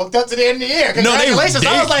 y'all booked up to the end of the year. no, Congratulations.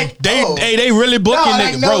 I was like, oh. they really booking No,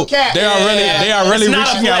 like, nigga, no bro. cap. They are really It's not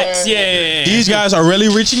a reaching out. flex. Yeah. These guys are really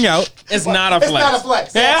reaching out. It's not a It's flex. not a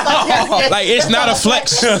flex. Yeah. Like it's not a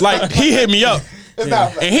flex. Like he hit me up, It's not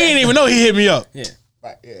a flex. and he didn't even know he hit me up. Yeah.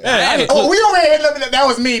 Right, yeah. Yeah, Oh, we over here hitting them. That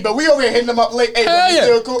was me, but we over here hitting them up late. Hey, bro, Hell you yeah.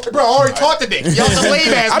 still cool? Bro, I already talked to Nick. Y'all some lame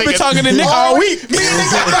ass I've been niggas. talking to Nick all week. Me and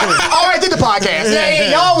Nick already did the podcast. Yeah,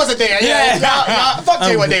 y'all wasn't there. Yeah, y'all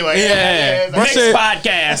fuck you what they were. Yeah. Bro Next said-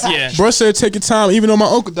 podcast. Yeah. Bro said, "Take your time." Even though my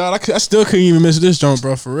uncle died, I still couldn't even miss this joint,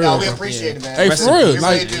 bro. For real. No, we appreciate it, man. Hey, for real, We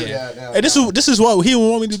like, really do, yeah. Hey, this is what he would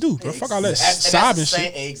want me to do, bro. Fuck all that sob and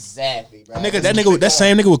shit. Exactly, bro. That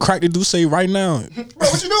same nigga would crack the Duce right now. Bro,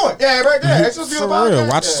 what you doing? Yeah, right there. It's just For real,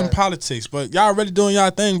 watch some politics, but y'all really doing y'all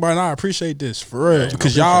thing, bro. And I appreciate this for real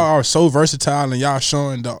because y'all are so versatile and y'all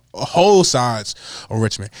showing the whole sides of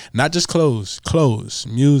Richmond, not just clothes,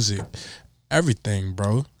 music, everything,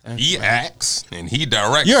 bro. He acts and he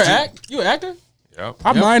directs. You're too. You an actor? Yep.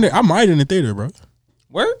 I minded in the theater, bro.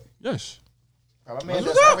 Word? Yes, My man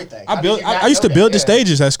does everything. I used to build the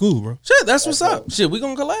stages at school, bro. Shit, that's what's up. Shit, we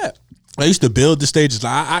gonna collab. I used to build the stages.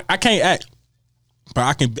 Like I can't act, but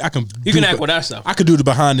I can. You can act with that stuff. I could do the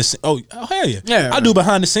behind the scenes. Oh hell yeah, Yeah. I do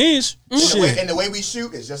behind the scenes. Shit. And the way we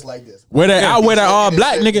shoot is just like this. I wear that all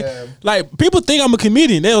black Yeah. nigga. Like people think I'm a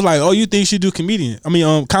comedian. They was like, "Oh, you think she do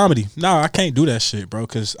comedy?" No, I can't do that shit, bro.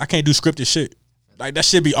 Cause I can't do scripted shit. Like that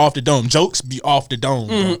shit be off the dome. Jokes be off the dome.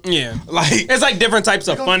 Bro. Yeah. Like It's like different types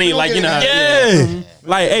of funny, like, you know. yeah.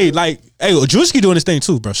 Like hey, Drewski doing this thing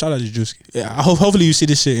too, bro. Shout out to Drewski. Yeah, I hopefully you see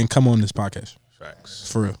this shit and come on this podcast.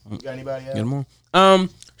 Facts. For real. You got anybody else? Get 'em on.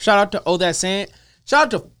 Shout out to Oh That Sant. Shout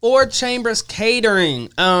out to Four Chambers Catering.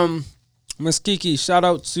 Miss Kiki. Shout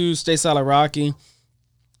out to Stay Solid Rocky.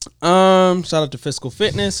 Shout out to Physical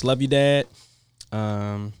Fitness. Love you, Dad.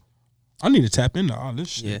 I need to tap into all this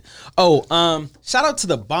shit. Yeah. Oh, shout out to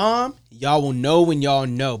the bomb. Y'all will know when y'all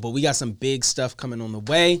know, but we got some big stuff coming on the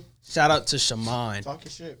way. Shout out to Shaman. Talk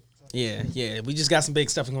your shit. Yeah. We just got some big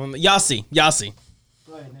stuff going on. Y'all see. Go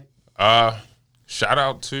ahead, Nick. Shout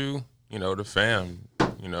out to the fam.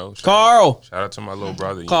 Carl. Shout out to my little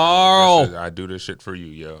brother. Carl. I do this shit for you,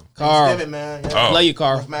 yo. Carl. Thanksgiving, man. Yeah. Oh. Love you,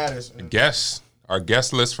 Carl. What matters. Our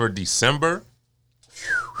guest list for December.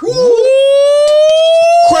 Crazy.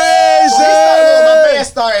 My man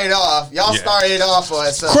started off. Y'all started it off for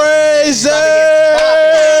us. So Crazy.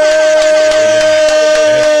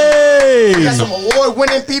 We got some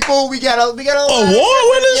award-winning people. We got Award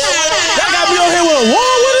winners? Y'all got me on here with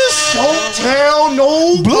award winners? Don't tell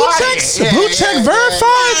nobody. Blue check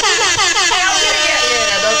verified?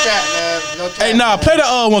 Yeah, no cap, man. No cap. Hey, nah, play the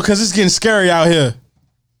other one because it's getting scary out here.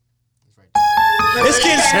 It's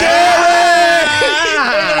getting scary.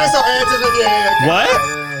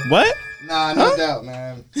 What? Nah, no doubt,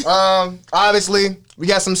 man. Obviously, we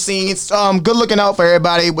got some scenes. Good looking out for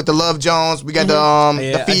everybody with the Love Jones. We got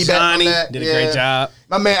the feedback Johnny on that. did a great job.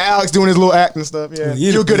 My man Alex doing his little acting stuff. Yeah,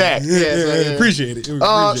 you're good at. Yeah. Appreciate it.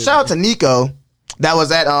 Shout out to Nico. That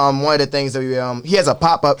was at one of the things that we he has a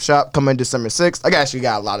pop-up shop coming December 6th. I actually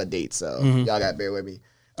got a lot of dates, so y'all gotta bear with me.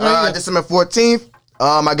 December 14th,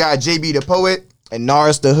 I got JB the Poet and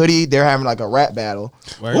Norris the Hoodie. They're having like a rap battle.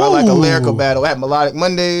 Or like a lyrical battle at Melodic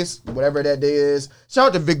Mondays, whatever that day is. Shout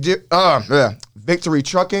out to Victory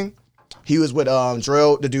Trucking. He was with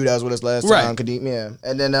Drill, the dude that was with us last time. Kadeem, yeah.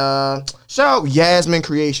 And then shout out Yasmin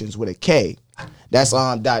Creations with a K. That's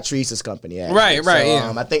Dot Teresa's company. Actually. Right, So,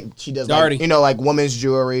 yeah. I think she does Darty. like, like women's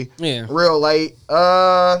jewelry. Yeah. Real light.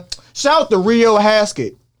 Shout out to Rio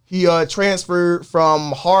Haskett. He transferred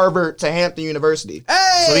from Harvard to Hampton University.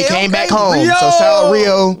 Hey, so he came back home. Rio. So shout out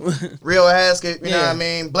Rio Haskett, you know what I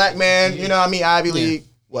mean? Black man, you know what I mean? Ivy League.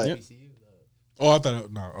 What? Yep. Oh, I thought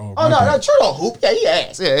no. Oh no, True don't hoop. Yeah, he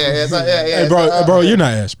ass. Yeah. Hey, bro, you're not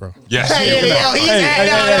ass, bro. Yes.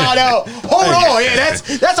 No. Hold on. Yeah, that's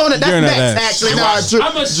on the You're not next. ass. Actually, no, True.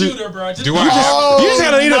 I'm a shooter, bro. Just Do I just? You just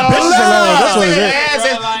gotta leave the bitches alone. That's what it is.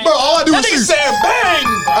 Bro, all I do is shoot. said bang,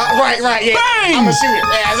 Right, yeah. Bang! I'm a shooter.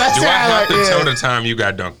 Yeah, that's Do I have to tell yeah. the time you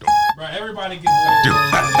got dunked on? bro. Everybody gets one. Do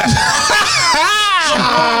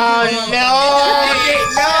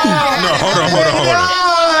No, hold on.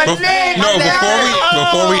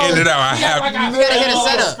 Before we end it out, I have gotta hit a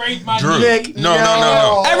setup. Drew. Nick,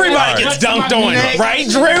 No. Everybody gets dunked on, right,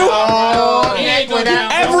 Drew?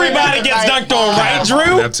 Everybody gets dunked on, right, Can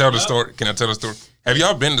I Drew? tell the story? Have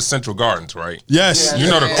y'all been to Central Gardens, right? Yes. You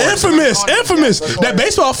know the courts. Infamous. That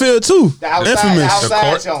baseball field too. Infamous.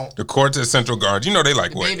 The courts at Central Gardens. You know they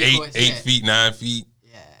like what, baby courts, 8 yeah. feet, 9 feet.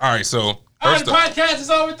 Yeah. All right, so All right, first the podcast is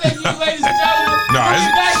over. Thank you, ladies and gentlemen. No,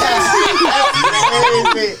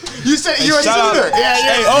 You said you a Shout out- shooter. Yeah.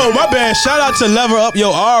 Hey, oh my bad. Shout out to Level Up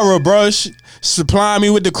Your Aura, bro. Supplying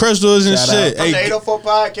me with the crystals and shit. From the Hey, 804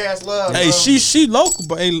 podcast, love. hey, bro. she local,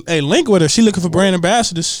 but hey, link with her. She looking for brand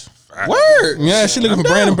ambassadors. Word. Yeah, she looking for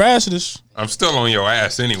brand ambassadors. I'm still on your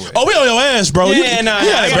ass anyway. Oh, we on your ass, bro. Yeah, nah, you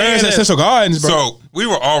I got gotta brands hear at this. Central Gardens, bro. So we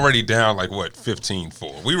were already down like what,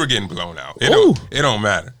 15-4. We were getting blown out. It don't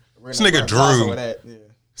matter. This nigga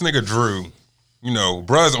Drew, you know,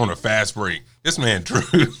 bruh's on a fast break. This man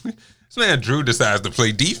Drew decides to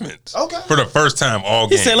play defense. Okay. For the first time all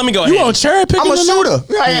game. He said, let me go You ahead. on cherry picking? I'm a tonight? shooter.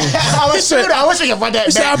 I'm a shooter. I wish we could run that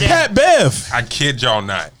He said, back. I'm Pat Bev. I kid y'all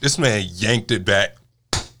not. This man yanked it back.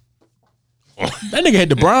 That nigga had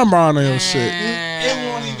the brown on your shit. It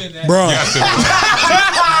won't even that. Bro. Yes, it was.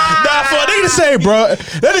 Nah, for a nigga to say, bro,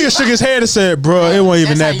 that nigga shook his head and said, bro, it wasn't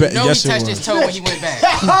even That's that how you bad. know Yes, he it touched was. his toe when he went back.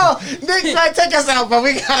 Oh, Nick, try to take us out, but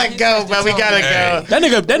we gotta go, bro. We gotta go. That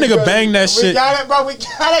nigga banged that We shit. got it, bro. We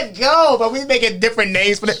gotta go, but we making different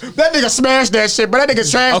names for that. That nigga smashed that shit, but that nigga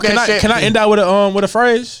trashed Oh, that shit. can I end out with a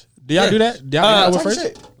phrase? Do y'all do that? Do y'all end out with a Talk phrase?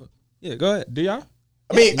 shit. Yeah, go ahead. Do y'all?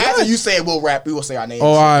 I mean, after you say it, we'll rap. We will say our names.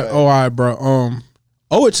 All right, bro.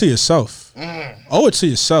 Owe it to yourself. Owe it to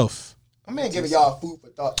yourself. I'm gonna give y'all food for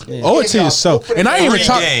thought today. Owe it to yourself. And I didn't even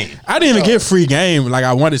talk. game. I didn't even get free game like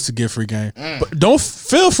I wanted to get free game. But don't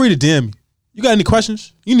feel free to DM me. You got any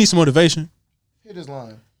questions? You need some motivation? Hit this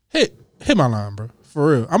line. Hit my line, bro. For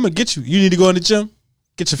real. I'm gonna get you. You need to go in the gym?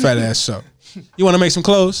 Get your fat ass up. You wanna make some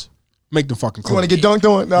clothes? Make them fucking clothes. You wanna get dunked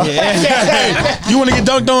on? No. You wanna get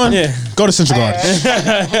dunked on? Yeah. Go to Central Gardens.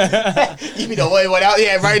 You be the way one out.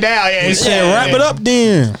 Yeah, right now. Yeah. Yeah, wrap it up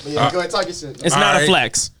then. Yeah, go ahead, talk your shit. It's not a Alright.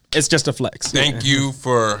 flex. It's just a flex. Thank you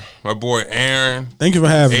for my boy Aaron, Thank you for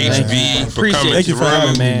having me. man. HB, for Appreciate coming Thank you for through.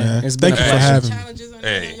 having me, man. man. It's been Thank you a for pleasure. having me. Challenges on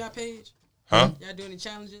Hey. y'all page? Huh? Y'all doing any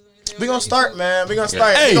challenges? We gonna start, man. We gonna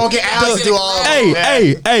start. Hey, We gonna get Alex to do all.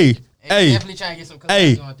 Hey, Hey, definitely trying to get some collabs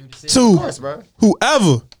hey, going through the city. to Of course, bro.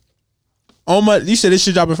 whoever on my, you said this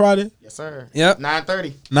shit dropping Friday, Yes, sir. Yep.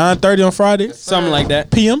 9:30. 9:30 on Friday, Something like that.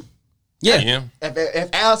 PM. Yeah. Yeah. If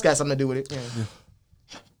Alex got something to do with it, yeah.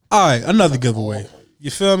 All right, another giveaway.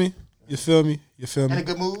 You feel me? You feel me? You feel In a me?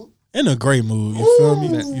 good mood. In a great mood. You feel me?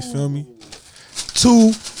 You feel me?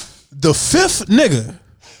 To the fifth nigga.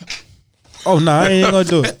 Oh nah, I ain't gonna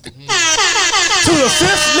do it. To the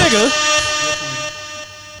fifth nigga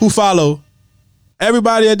who follow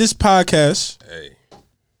everybody at this podcast Hey.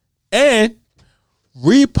 and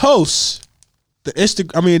repost the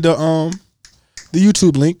the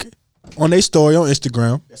YouTube link on their story on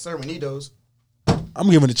Instagram. Yes, sir. We need those. I'm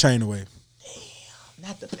giving the chain away.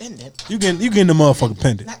 Not the pendant. You getting the motherfucking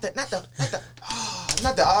pendant. Not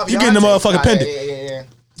the obvious. You getting the motherfucking pendant. Yeah.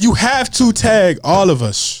 You have to tag all of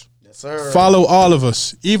us. Yes, sir. Follow all of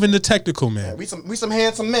us, even the technical man. We some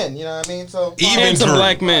handsome men, you know what I mean? So Even Handsome Drew.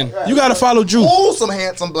 black men. You gotta follow Drew. oh, some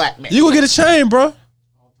handsome black men. You gonna get a chain, bro.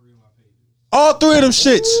 All three of them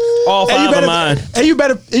shits. All And you 5 better, of mine. And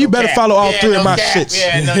you better follow all three of my shits.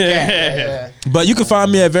 Yeah, no cap. Yeah. But you can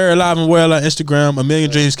find me at VeryAliveAndWell on Instagram. A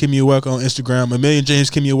Million Dreams Keep Me Awake on Instagram.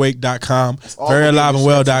 AMillionDreamsKeepMeAwake.com. all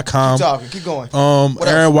VeryAliveAndWell.com. Keep talking. Keep going. What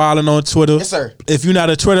Aaron Wildin on Twitter. Yes, sir. If you're not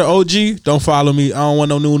a Twitter OG, don't follow me. I don't want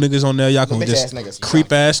no new niggas on there. Y'all can bitch just ass niggas.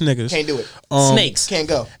 creep ass niggas. Can't do it. Snakes. Can't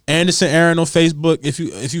go. Anderson Aaron on Facebook. If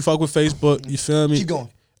you fuck with Facebook, you feel me? Keep going.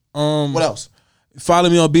 What else? Follow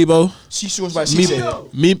me on Bebo. She sure what she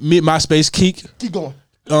said. Me MySpace Keek. Keep going.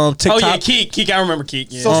 TikTok. Oh yeah, Keek. I remember Keek.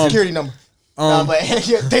 Yeah. Social security number. But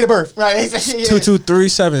date of birth. Right.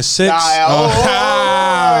 22376.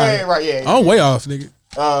 Right. Yeah. I'm way off, nigga.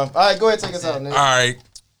 All right. Go ahead. Take us out, nigga. All right.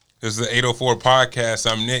 This is the 804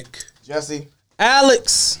 podcast. I'm Nick. Jesse.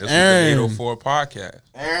 Alex. This Aaron. is the 804 podcast.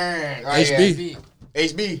 Aaron. Right, HB. Yeah.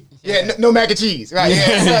 HB. Yeah. No mac and cheese. Right.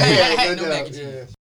 Yeah. No mac and cheese.